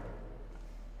plan.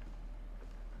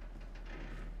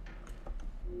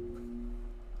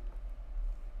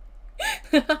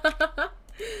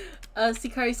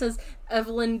 Sikari says,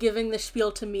 Evelyn giving the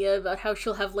spiel to Mia about how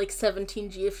she'll have like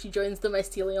 17G if she joins the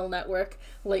mycelial network.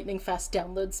 Lightning fast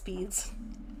download speeds.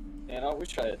 And I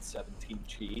wish I had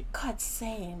 17G. God,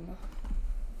 same.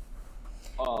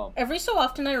 Um, Every so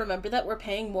often I remember that we're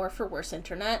paying more for worse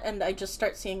internet, and I just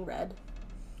start seeing red.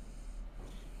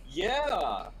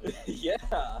 yeah!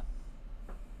 Yeah!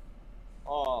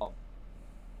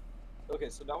 Okay,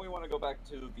 so now we want to go back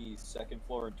to the second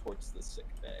floor and towards the sick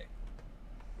bay.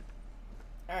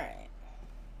 Alright.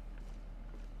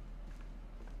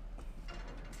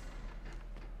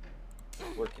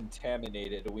 We're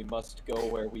contaminated. We must go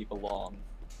where we belong.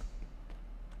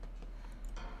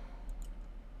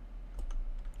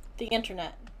 The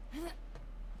internet.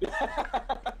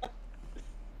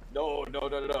 No.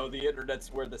 The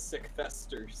internet's where the sick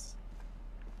festers.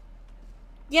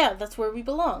 Yeah, that's where we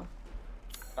belong.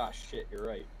 Ah, shit, you're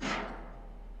right.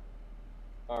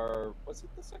 Or was it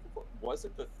the second floor? Was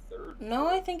it the third No,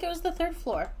 floor? I think it was the third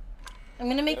floor. I'm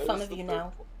gonna make It fun was of the you third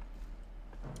now.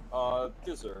 floor.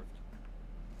 Deserved.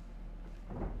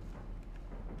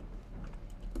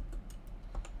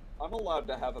 I'm allowed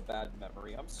to have a bad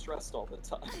memory. I'm stressed all the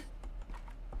time.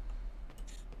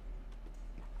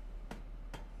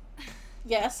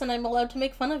 Yes, and I'm allowed to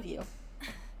make fun of you.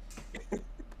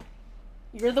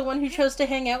 You're the one who chose to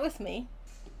hang out with me.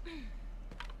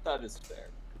 That is fair.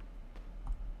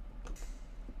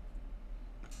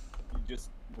 You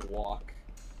just walk.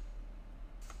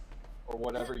 Or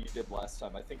whatever you did last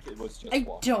time. I think it was just I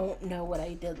walking. don't know what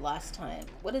I did last time.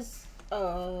 What is...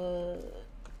 That's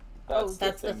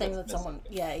the thing that someone...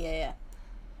 missing. Yeah.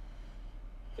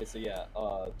 Okay, so yeah,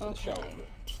 to the shower room.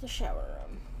 To the shower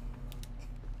room.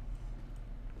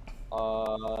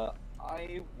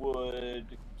 I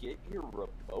would get your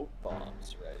remote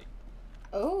bombs ready.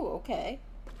 Oh, okay.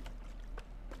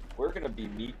 We're gonna be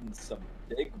meeting some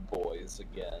big boys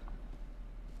again.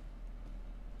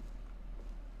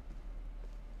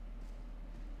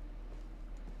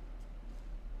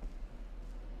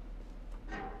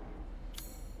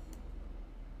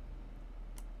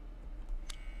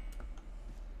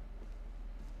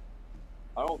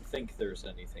 I don't think there's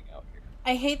anything out here.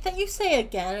 I hate that you say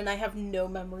again, and I have no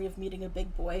memory of meeting a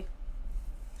big boy.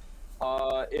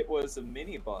 It was a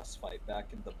mini boss fight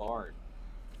back in the barn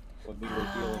when we were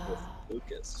dealing with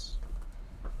Lucas.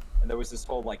 And there was this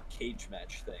whole, like, cage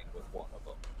match thing with one of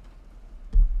them.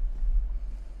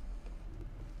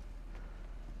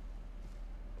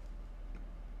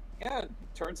 Yeah,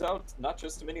 turns out not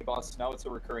just a mini boss, now it's a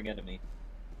recurring enemy.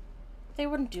 They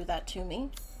wouldn't do that to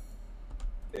me.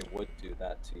 They would do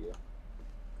that to you.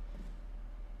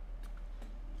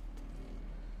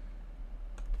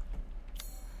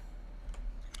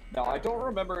 Now, I don't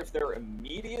remember if they're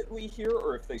immediately here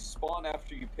or if they spawn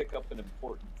after you pick up an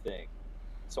important thing.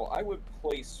 So I would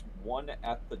place one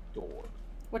at the door.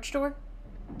 Which door?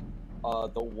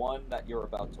 The one that you're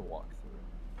about to walk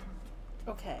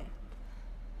through. Okay.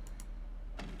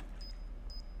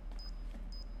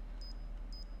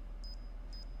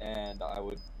 And I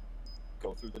would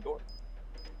go through the door.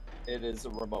 It is a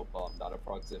remote bomb, not a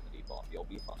proximity bomb. You'll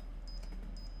be fine.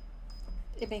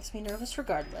 It makes me nervous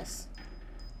regardless.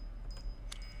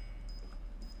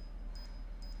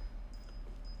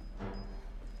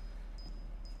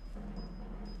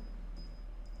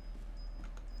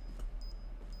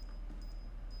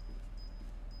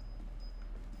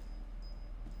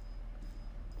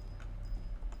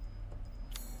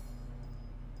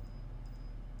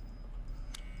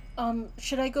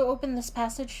 Should I go open this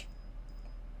passage?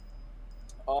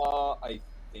 I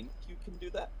think you can do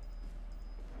that.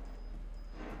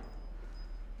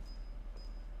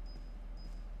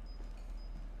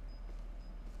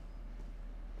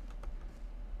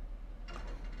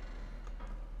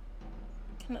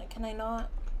 Can I not?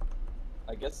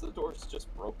 I guess the door's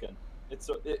just broken. It's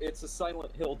a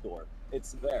Silent Hill door.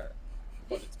 It's there,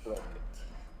 but it's broken.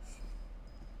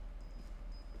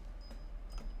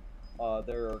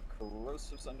 There are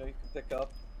corrosives I know you can pick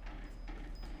up.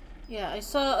 Yeah, I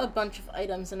saw a bunch of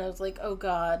items and I was like, oh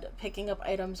god, picking up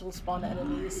items will spawn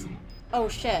enemies. Oh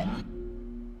shit.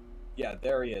 Yeah,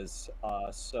 there he is.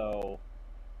 So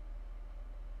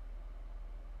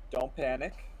don't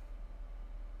panic.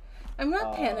 I'm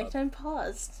not panicked, I'm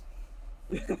paused.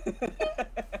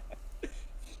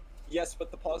 Yes,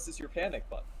 but the pause is your panic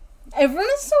button. Everyone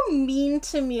is so mean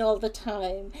to me all the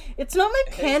time. It's not my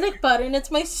panic button, it's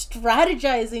my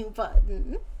strategizing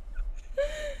button.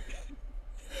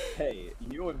 Hey,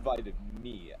 you invited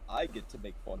me. I get to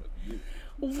make fun of you.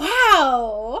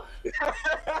 Wow!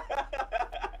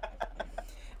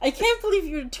 I can't believe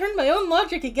you turned my own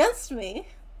logic against me.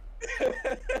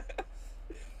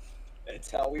 It's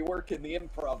how we work in the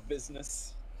improv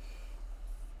business.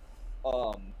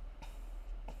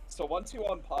 So once you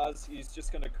unpause, he's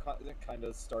just gonna kind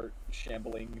of start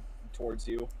shambling towards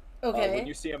you. Okay. When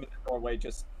you see him in the doorway,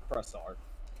 just press R.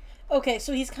 Okay,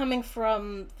 so he's coming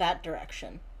from that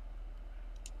direction.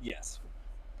 Yes.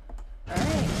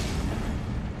 Alright.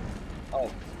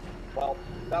 Oh, well,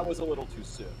 that was a little too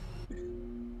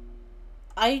soon.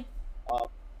 I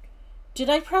Did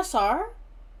I press R?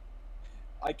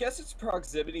 I guess it's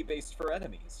proximity based for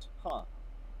enemies. Huh.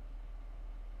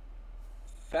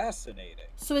 Fascinating.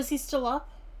 So is he still up?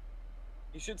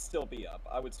 You should still be up.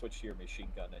 I would switch to your machine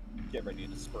gun and get ready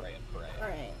to spray and pray.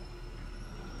 Alright.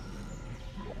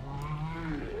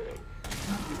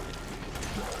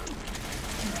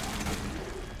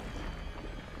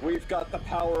 We've got the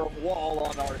power of wall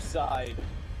on our side.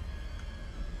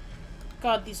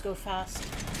 God, these go fast.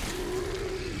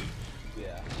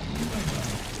 Yeah.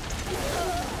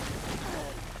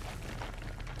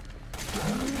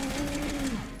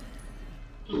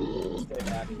 Stay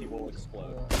back, he will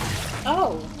explode.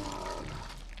 Oh.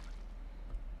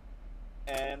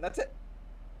 And that's it.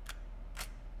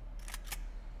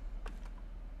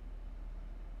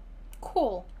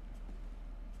 Cool.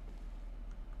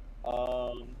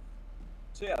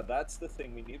 So yeah, that's the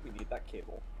thing we need. We need that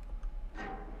cable.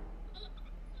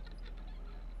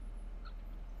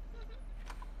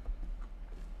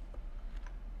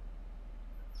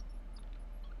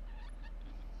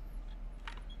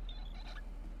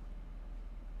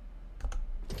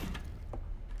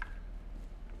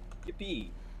 Yippee!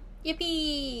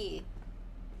 Yippee!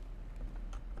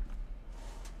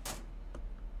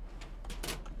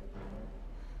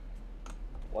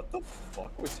 What the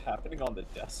fuck was happening on the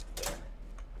desk there?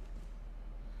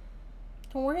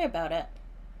 Don't worry about it.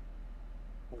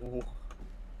 Ooh.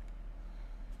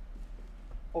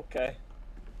 Okay.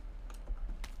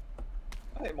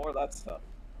 Hey, more of that stuff.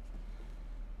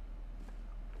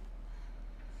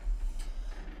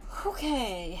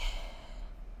 Okay.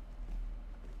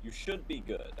 You should be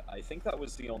good. I think that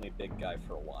was the only big guy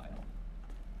for a while.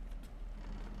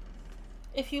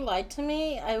 If you lied to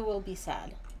me, I will be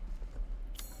sad.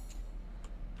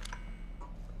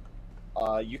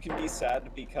 You can be sad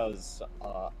because,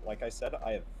 like I said,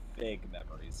 I have vague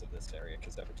memories of this area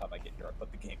because every time I get here, I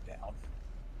put the game down.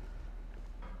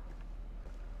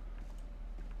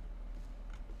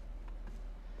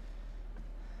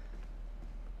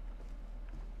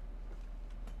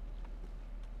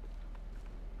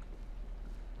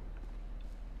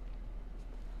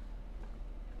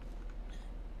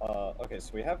 Okay,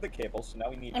 so we have the cable, so now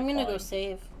we need I'm to gonna go find...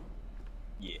 save.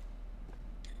 Yeah.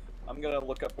 I'm gonna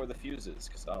look up where the fuse is,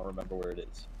 because I don't remember where it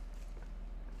is.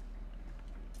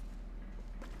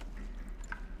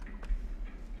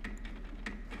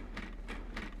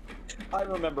 I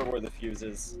remember where the fuse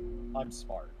is. I'm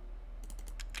smart.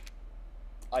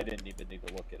 I didn't even need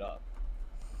to look it up.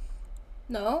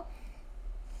 No?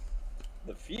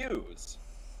 The fuse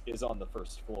is on the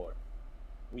first floor.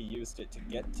 We used it to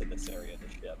get to this area of the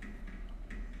ship.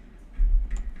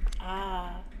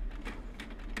 Ah.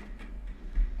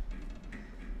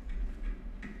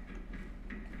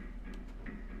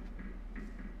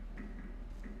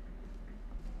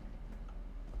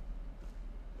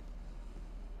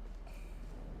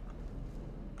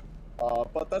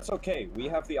 But that's okay. We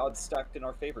have the odds stacked in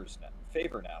our favor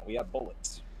now. We have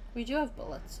bullets. We do have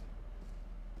bullets.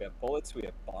 We have bullets, we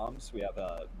have bombs, we have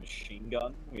a machine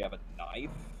gun, we have a knife.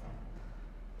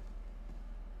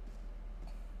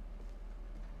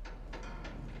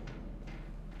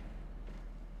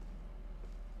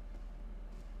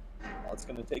 All it's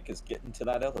gonna take is getting to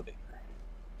that elevator.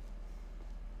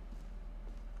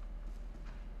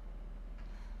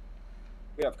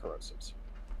 We have corrosives.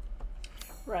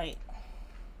 Right.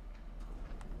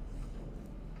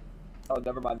 Oh,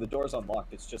 never mind. The door's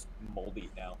unlocked. It's just moldy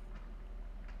now.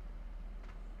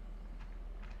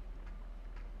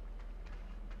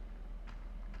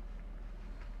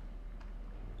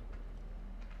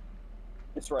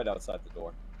 It's right outside the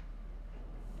door.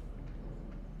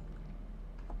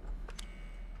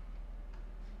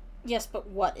 Yes, but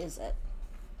what is it?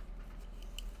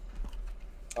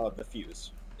 The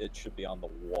fuse. It should be on the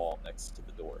wall next to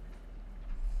the door.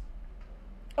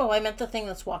 Oh, I meant the thing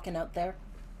that's walking out there.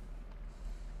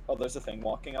 Oh, there's a thing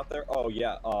walking out there? Oh,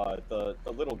 yeah, the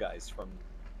little guys from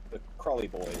the Crawley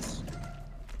Boys.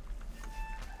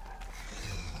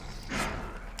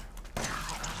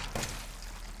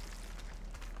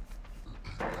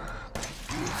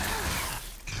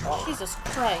 Oh. Jesus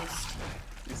Christ.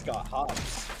 He's got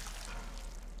hops.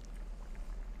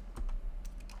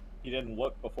 He didn't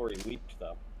look before he leaped,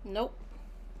 though. Nope.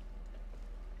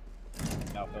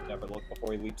 Now he'll never look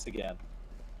before he leaps again.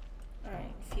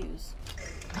 Alright, fuse.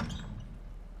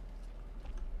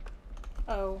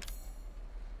 Oh.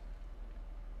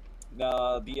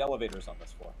 Nah, the elevator's on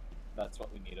this floor. That's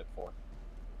what we need it for.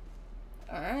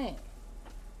 Alright.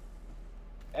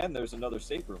 And there's another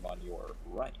save room on your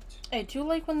right. I do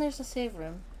like when there's a save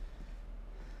room.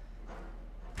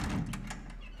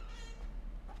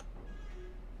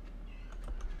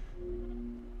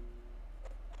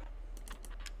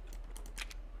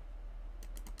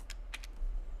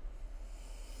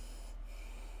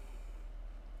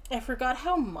 I forgot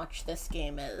how much this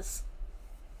game is.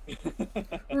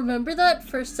 Remember that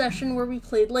first session where we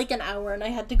played like an hour and I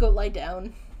had to go lie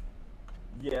down?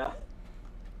 Yeah.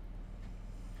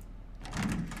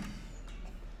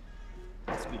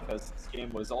 It's because this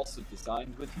game was also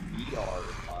designed with VR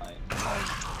in mind.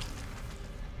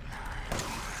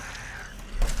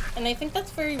 And I think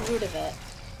that's very rude of it.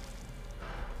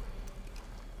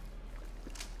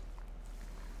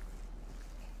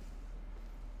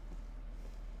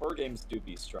 Horror games do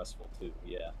be stressful too,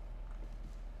 yeah.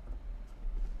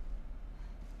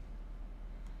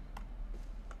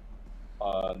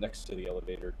 Next to the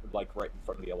elevator, like right in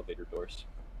front of the elevator doors.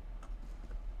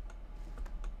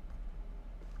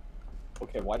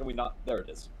 Okay, why do we not? There it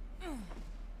is.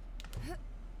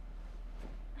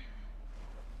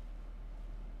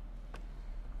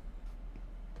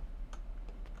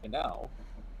 And now,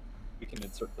 we can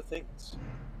insert the things.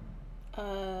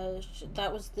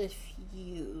 That was the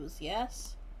fuse,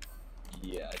 yes?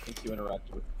 Yeah, I think you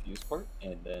interacted with the fuse part,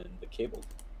 and then the cable.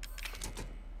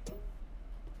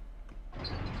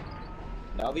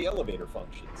 Now the elevator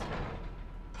functions.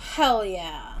 Hell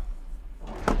yeah.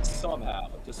 Somehow,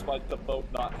 despite the boat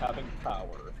not having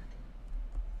power.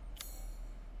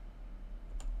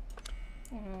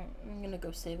 I'm gonna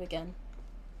go save again.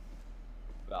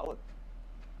 Valid.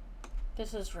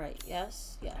 This is right,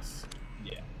 yes? Yes.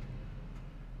 Yeah.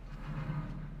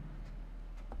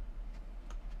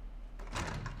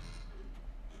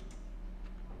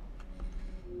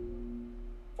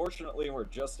 Fortunately, we're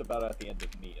just about at the end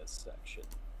of Mia's section.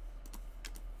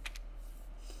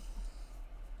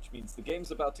 Which means the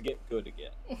game's about to get good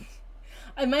again.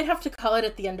 I might have to call it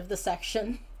at the end of the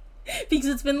section. Because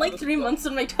it's been like 3 months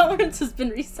and my tolerance has been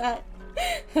reset.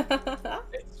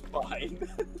 It's fine.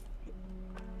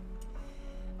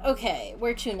 Okay,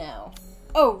 where to now?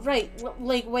 Oh, right,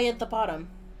 like way at the bottom.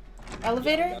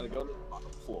 Elevator? Yeah, gotta go to the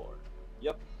bottom floor.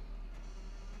 Yep.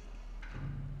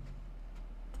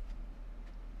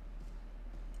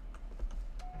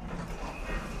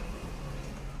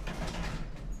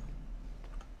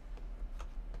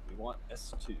 We want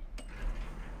S2.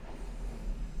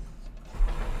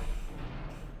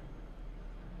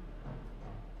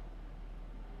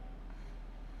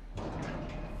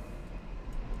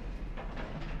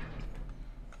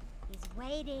 He's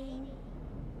waiting.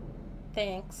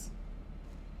 Thanks.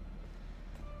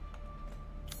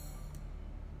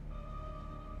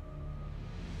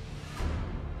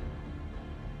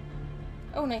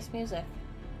 Oh, nice music.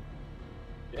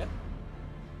 Yeah.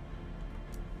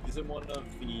 He's in one of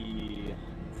the... I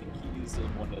think he's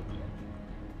in one of the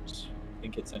engines. I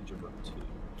think it's engine room 2.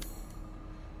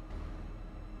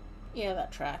 Yeah,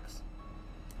 that tracks.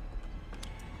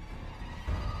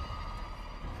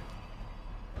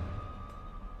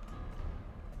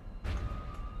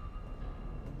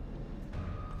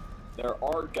 There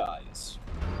are guys.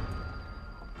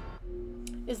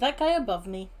 Is that guy above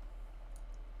me?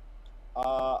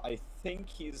 I think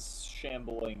he's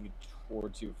shambling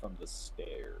towards you from the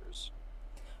stairs.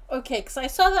 Okay, because I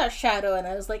saw that shadow and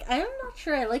I was like, I'm not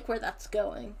sure I like where that's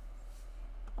going.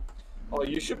 Oh,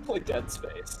 you should play Dead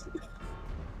Space.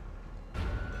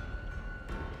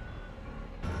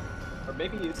 Or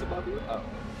maybe he's above you? Oh.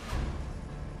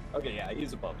 Okay, yeah,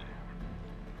 he's above you.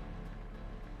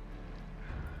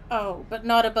 Oh, but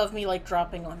not above me, like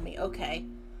dropping on me. Okay.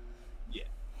 Yeah.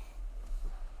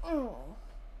 Oh.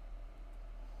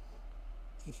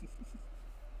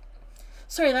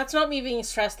 Sorry, that's not me being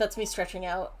stressed, that's me stretching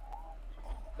out.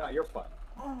 No, you're fine.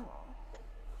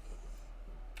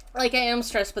 Like, I am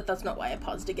stressed, but that's not why I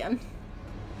paused again.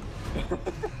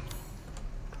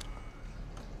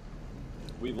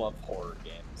 We love horror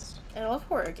games. I love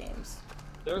horror games.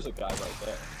 There's a guy right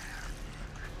there.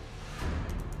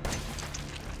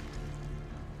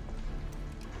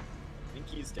 I think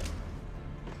he's dead.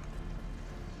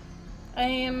 I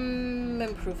am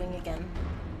improving again.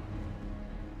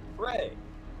 Hooray!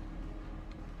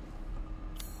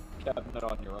 Cabinet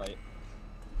on your right.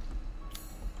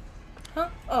 Huh?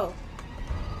 Oh.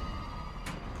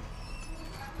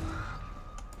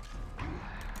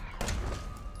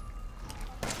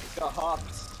 Got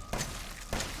hops.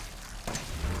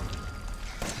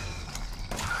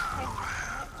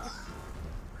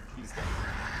 He's dead.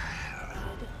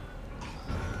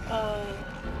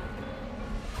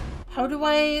 How do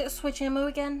I switch ammo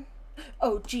again?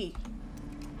 Oh, G.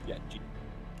 Yeah, G.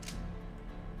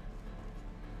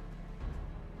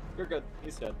 You're good.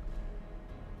 He's dead.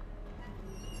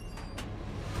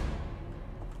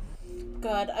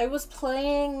 God, I was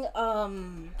playing,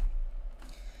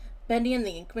 Bendy and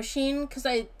the Ink Machine, because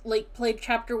I, like, played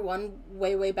Chapter 1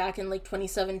 way back in, like,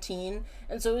 2017,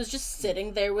 and so it was just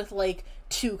sitting there with, like,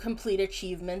 2 complete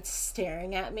achievements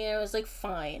staring at me. I was like,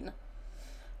 fine.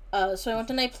 So I went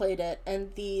and I played it,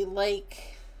 and the,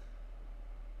 like...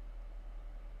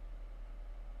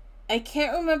 I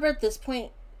can't remember at this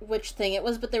point which thing it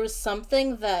was, but there was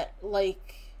something that,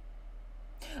 like...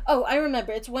 Oh, I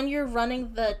remember. It's when you're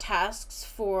running the tasks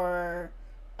for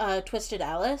Twisted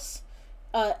Alice.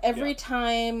 Every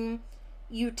time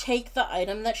you take the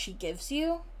item that she gives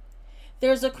you,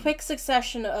 there's a quick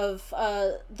succession of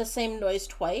the same noise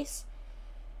twice.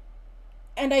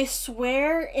 And I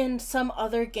swear in some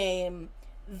other game,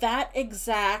 that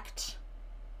exact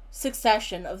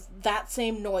succession of that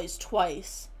same noise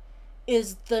twice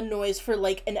is the noise for,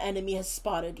 like, an enemy has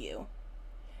spotted you.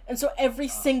 And so every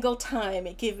single time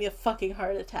it gave me a fucking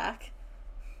heart attack.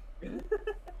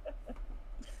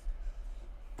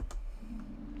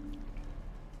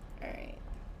 Alright.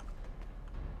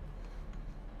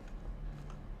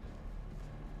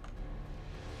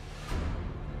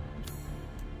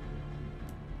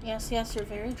 Yes, you're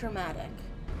very dramatic.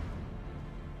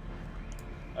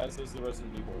 As is the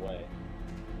Resident Evil way.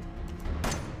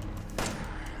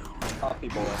 Copy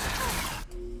boy.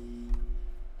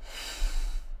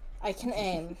 I can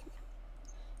aim.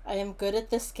 I am good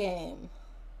at this game.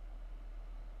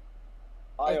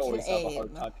 I always have a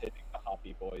hard time hitting the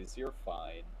hoppy boys. You're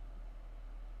fine.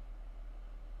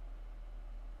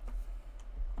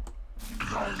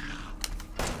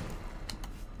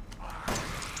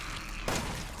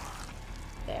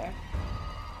 There.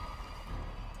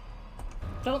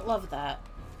 Don't love that.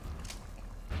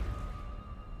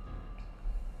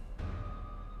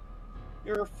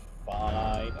 You're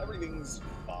fine. Everything's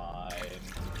fine.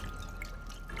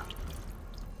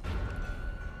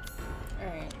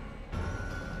 Alright.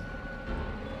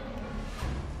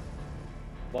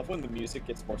 Love when the music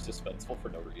gets more suspenseful for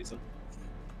no reason.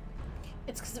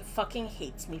 It's because it fucking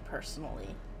hates me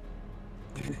personally.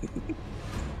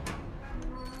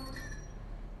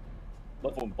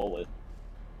 Love when Bullet.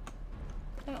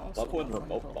 I also Love when love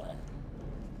Remote Bullet. Ball.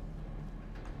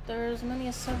 There's many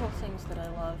as several things that I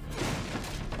love.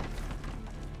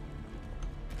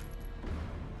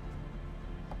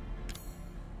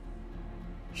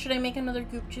 Should I make another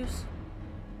goop juice?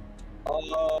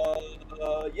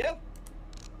 Yeah.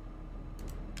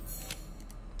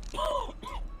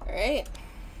 Alright.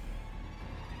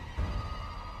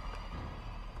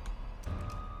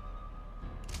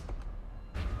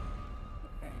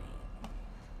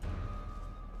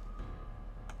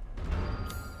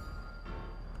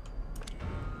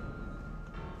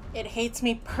 It hates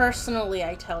me personally,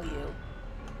 I tell you.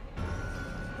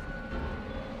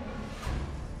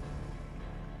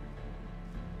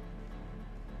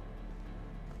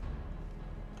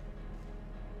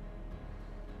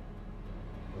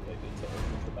 Related to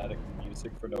dramatic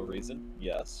music for no reason?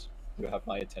 Yes. You have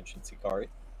my attention, Sikari.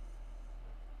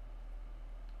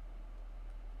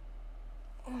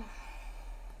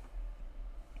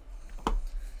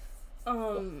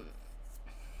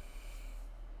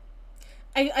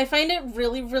 I find it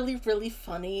really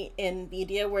funny in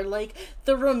media where, like,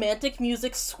 the romantic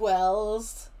music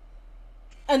swells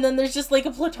and then there's just, like,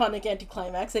 a platonic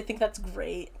anticlimax. I think that's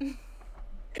great.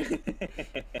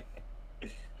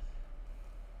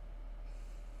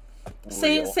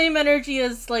 Same energy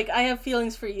as, like, I have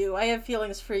feelings for you, I have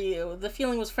feelings for you. The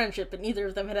feeling was friendship, but neither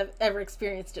of them had ever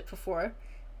experienced it before.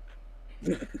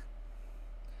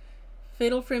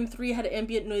 Fatal Frame 3 had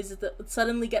ambient noises that would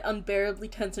suddenly get unbearably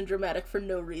tense and dramatic for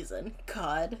no reason.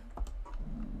 God.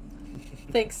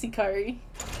 Thanks, Sikari.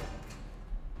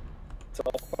 It's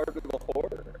all part of the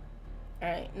horror.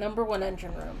 Alright, number 1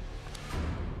 engine room.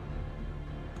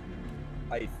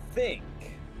 I think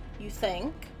You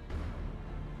think?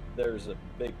 there's a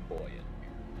big boy in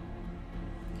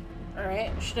here.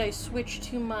 Alright, should I switch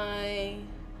to my...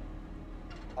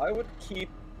 I would keep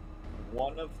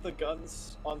one of the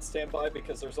guns on standby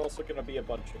because there's also going to be a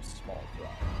bunch of small fry,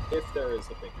 if there is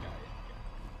a big guy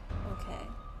in here. Okay.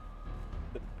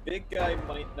 The big guy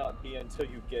might not be until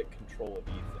you get control of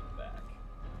Ethan back.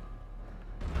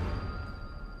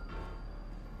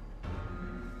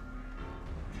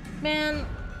 Man,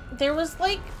 there was,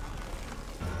 like...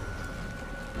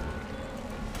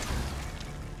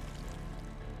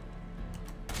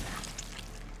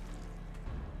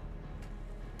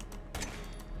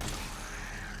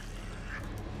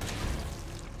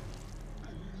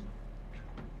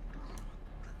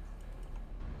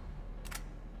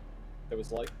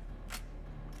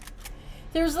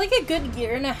 There was like a good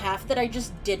year and a half that I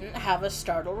just didn't have a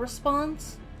startle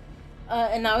response.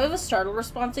 And now I have a startle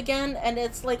response again, and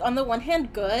it's like, on the one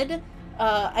hand, good.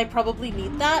 I probably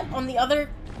need that. On the other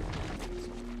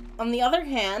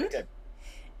hand, Okay.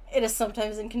 it is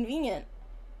sometimes inconvenient.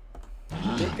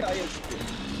 Big guy is good.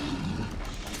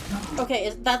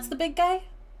 Okay, that's the big guy?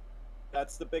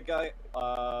 That's the big guy.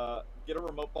 Get a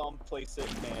remote bomb, place it,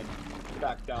 and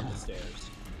back down the stairs.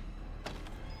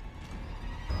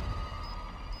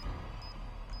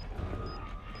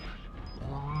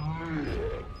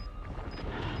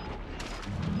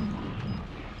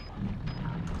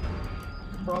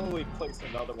 Probably place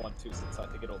another one too, since I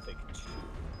think it'll take 2.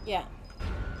 Yeah.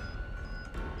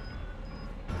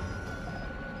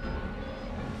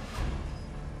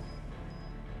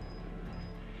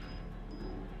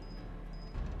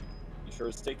 You sure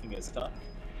it's taking his time?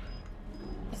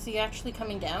 Is he actually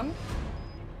coming down?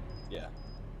 Yeah.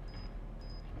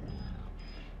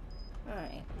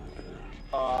 Alright.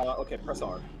 Okay, press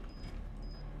R.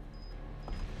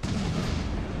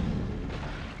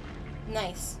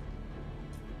 Nice.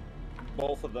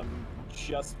 Both of them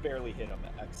just barely hit him.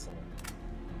 Excellent.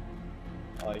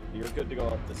 You're good to go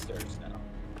up the stairs now.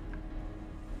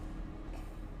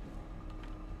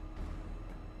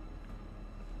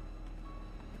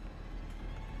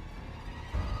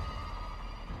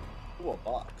 Ooh, a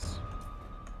box.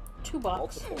 2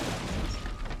 boxes. Multiple boxes.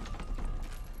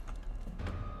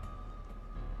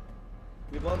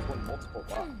 We love when multiple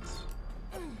boxes.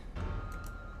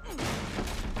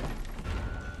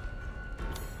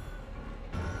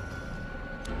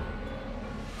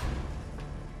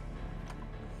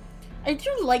 I do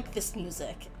like this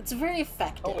music. It's very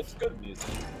effective. Oh, it's good music.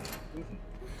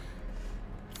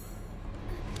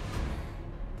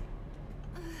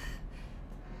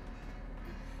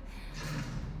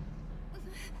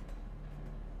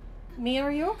 Mia,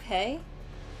 are you okay?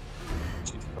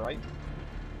 She's right.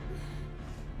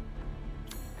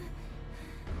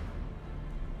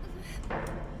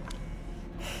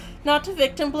 Not to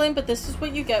victim blame, but this is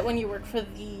what you get when you work for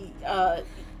the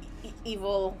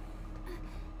evil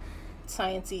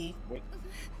science-y.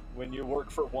 When you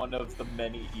work for one of the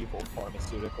many evil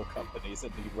pharmaceutical companies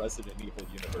in the Resident Evil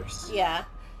universe. Yeah.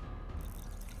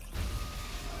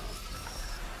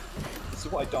 This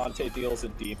is why Dante deals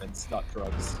in demons, not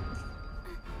drugs.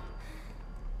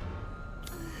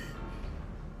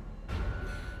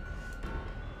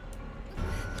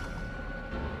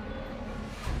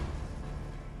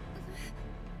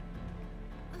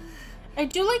 I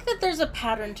do like that there's a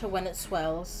pattern to when it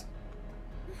swells.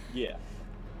 Yeah.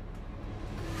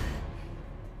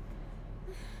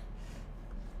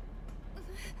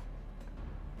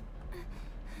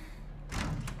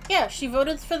 Yeah, she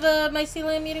voted for the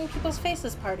Mycelium Eating People's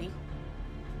Faces party.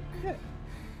 Yeah.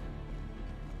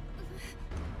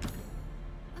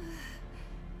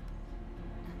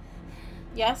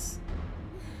 Yes?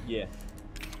 Yeah.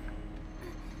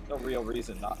 No real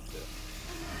reason not to.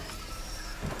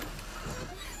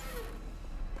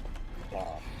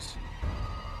 Bombs.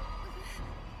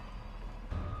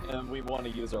 And we want to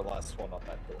use our last one on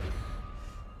that door.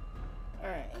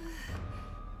 Alright.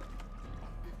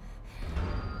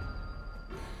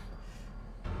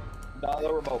 Not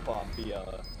the remote bomb,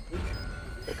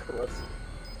 the corrosive.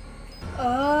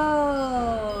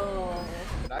 Oh.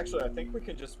 And actually, I think we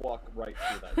can just walk right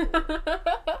through that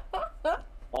door.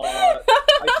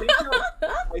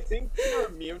 I think you're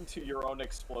immune to your own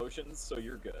explosions, so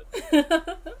you're good.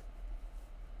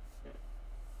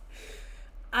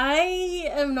 I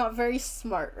am not very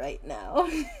smart right now.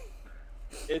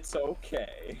 It's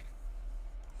okay.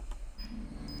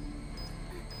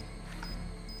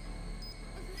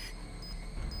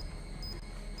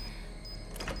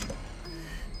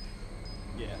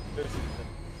 Yeah, there's Ethan.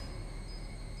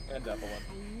 And Evelyn.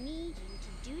 I need you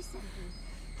to do something.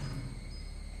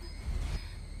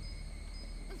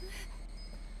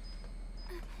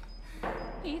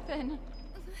 Ethan.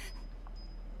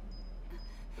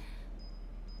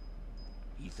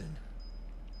 Ethan?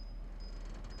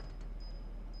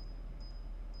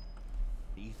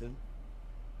 Ethan?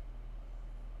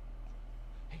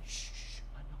 Hey, shh, shh.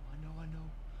 I know.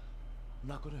 I'm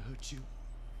not gonna hurt you.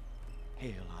 Hell,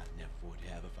 I'd never would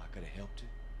have if I could have helped you.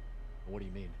 What do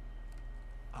you mean?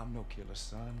 I'm no killer,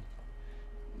 son.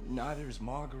 Neither is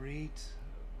Marguerite,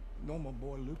 nor my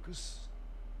boy Lucas.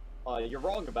 You're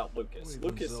wrong about Lucas. Or even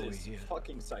Lucas Zoe is here.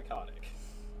 fucking psychotic.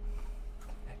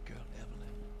 That girl,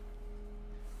 Evelyn.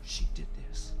 She did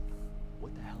this.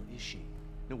 What the hell is she?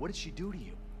 No, what did she do to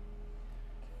you?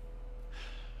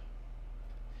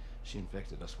 She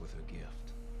infected us with her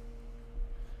gift.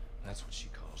 That's what she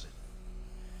calls it.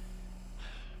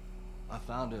 I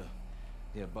found her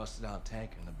near a busted out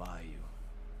tanker in the bayou.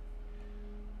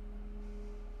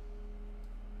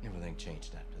 everything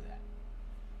changed after that.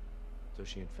 So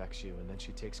she infects you and then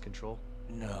she takes control?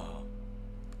 No.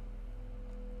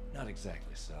 Not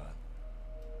exactly, son.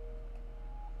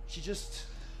 She just...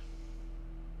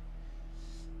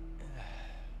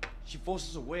 She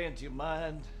forces her way into your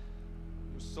mind,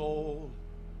 your soul.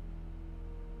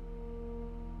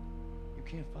 You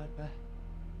can't fight back.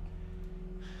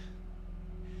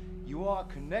 You are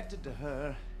connected to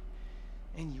her,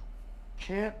 and you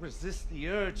can't resist the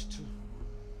urge to...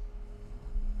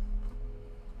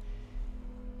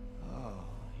 Oh,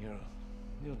 you're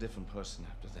a different person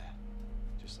after that.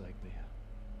 Just like Mia.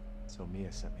 So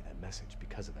Mia sent me that message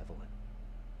because of Evelyn.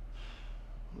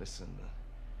 Listen,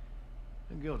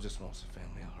 the girl just wants a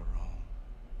family of her own.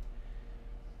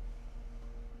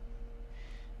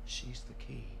 She's the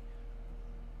key.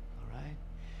 All right?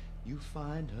 You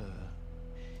find her,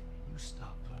 you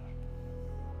stop her.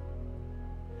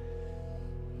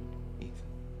 Ethan.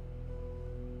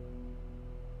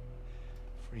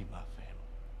 Free my family.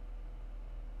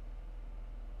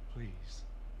 Please.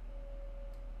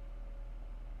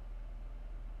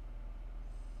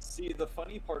 See, the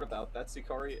funny part about that,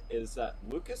 Sikari, is that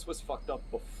Lucas was fucked up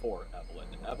before Evelyn.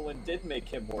 Evelyn did make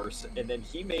him worse, and then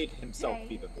he made himself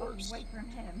Stay even worse. away from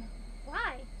him.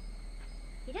 Why?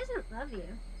 He doesn't love you.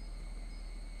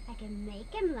 I can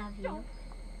make him love you.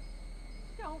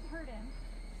 Don't hurt him.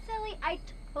 Silly, I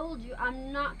told you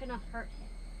I'm not gonna hurt him.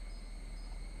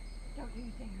 Don't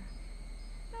you dare.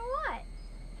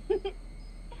 So what?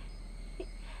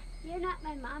 You're not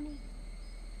my mommy.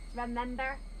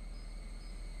 Remember?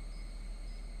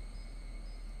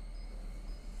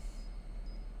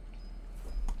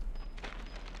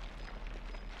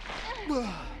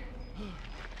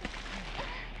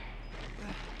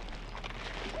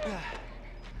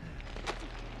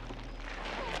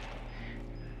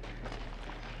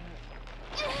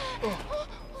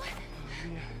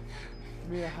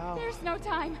 Mia, how? There's no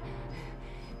time.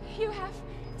 You have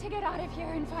to get out of here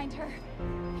and find her.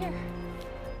 Here,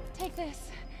 take this.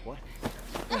 What?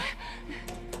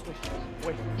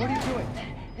 Wait, what are you doing?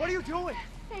 What are you doing?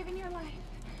 Saving your life.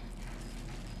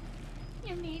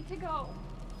 You need to go.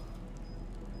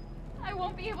 I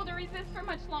won't be able to resist for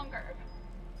much longer.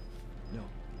 No,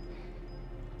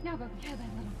 Now go kill that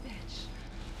little bitch.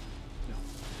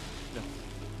 no.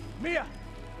 Mia!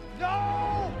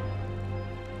 No!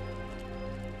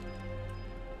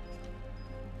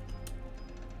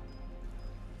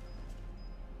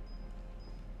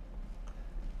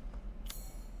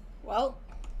 Well,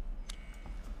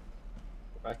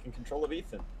 We're back in control of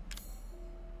Ethan.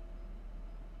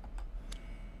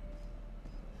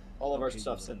 All of our Okay, you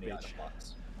stuff's in little the bitch. item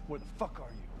box. Where the fuck are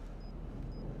you?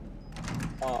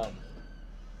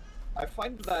 I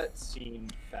find that scene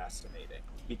fascinating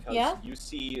because Yeah? you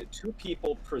see two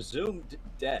people presumed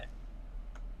dead,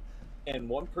 and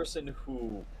one person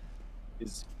who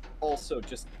is also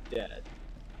just dead,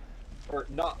 or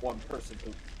not one person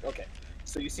who. Okay,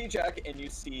 so you see Jack and you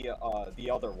see the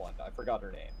other one. I forgot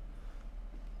her name.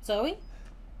 Zoe?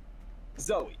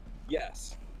 Zoe.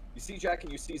 Yes, you see Jack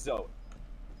and you see Zoe,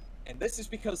 and this is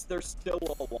because they're still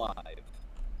alive.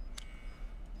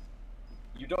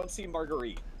 You don't see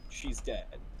Marguerite. She's dead.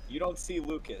 You don't see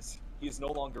Lucas. He's no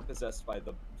longer possessed by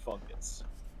the fungus.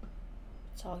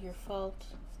 It's all your fault.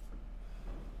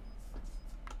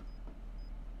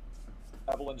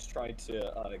 Evelyn's trying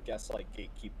to gaslight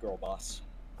gatekeep girl boss.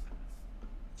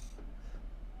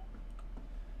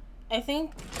 I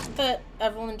think that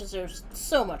Evelyn deserves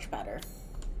so much better.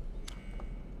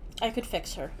 I could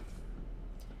fix her.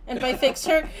 And by fix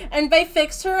her,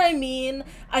 I mean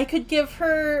I could give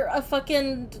her a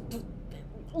fucking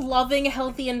loving,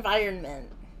 healthy environment.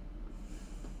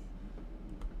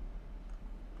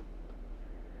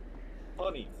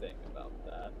 Funny thing about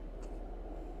that.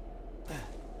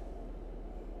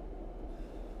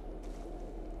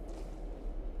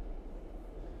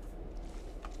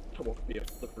 I won't be able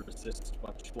to resist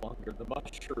much longer. The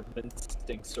mushroom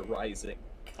instincts are rising.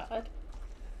 God.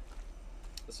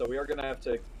 So we are gonna have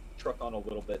to truck on a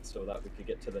little bit so that we could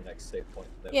get to the neast save point.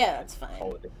 Then Yeah, we can that's fine.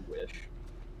 Call it if you wish.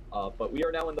 But we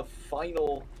are now in the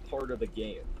final part of the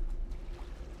game.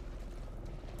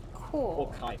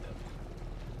 Cool. Well, kind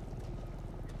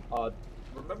of.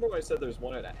 Remember when I said there's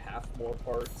 1.5 more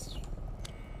parts?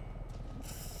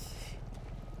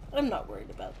 I'm not worried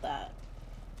about that.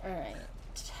 Alright.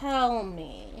 Tell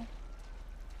me.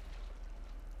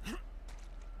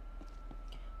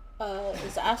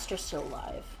 Is Aster still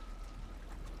alive?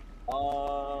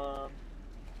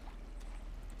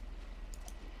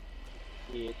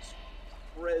 It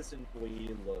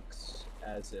presently looks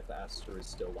as if Aster is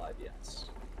still alive, yes.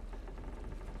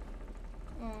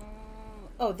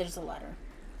 Oh, there's a ladder.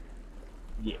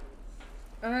 Yeah.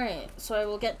 Alright, so I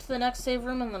will get to the next save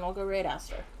room and then I'll go raid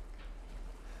Aster.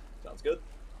 Sounds good.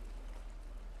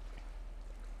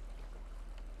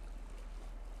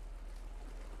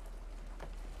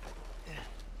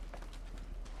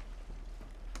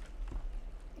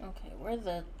 Okay, where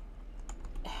the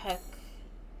heck?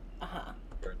 Uh-huh.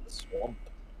 You're in the swamp.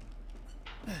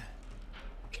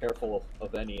 Careful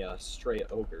of any stray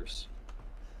ogres.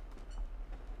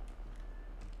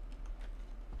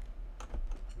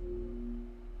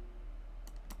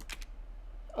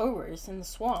 Ogres in the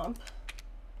swamp.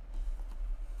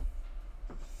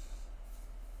 You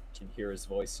can hear his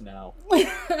voice now.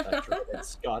 That dreaded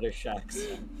Scottish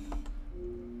accent.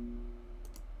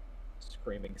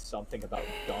 Screaming something about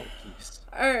donkeys.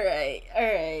 Alright,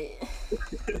 alright.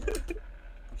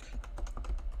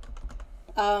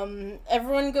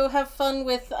 Everyone go have fun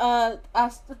with,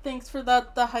 thanks for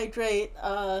the hydrate,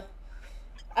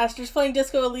 Aster's playing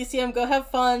Disco Elysium, go have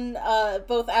fun,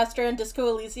 both Aster and Disco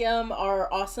Elysium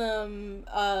are awesome,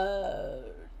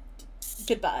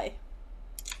 goodbye.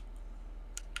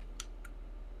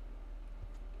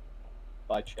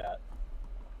 Bye, chat.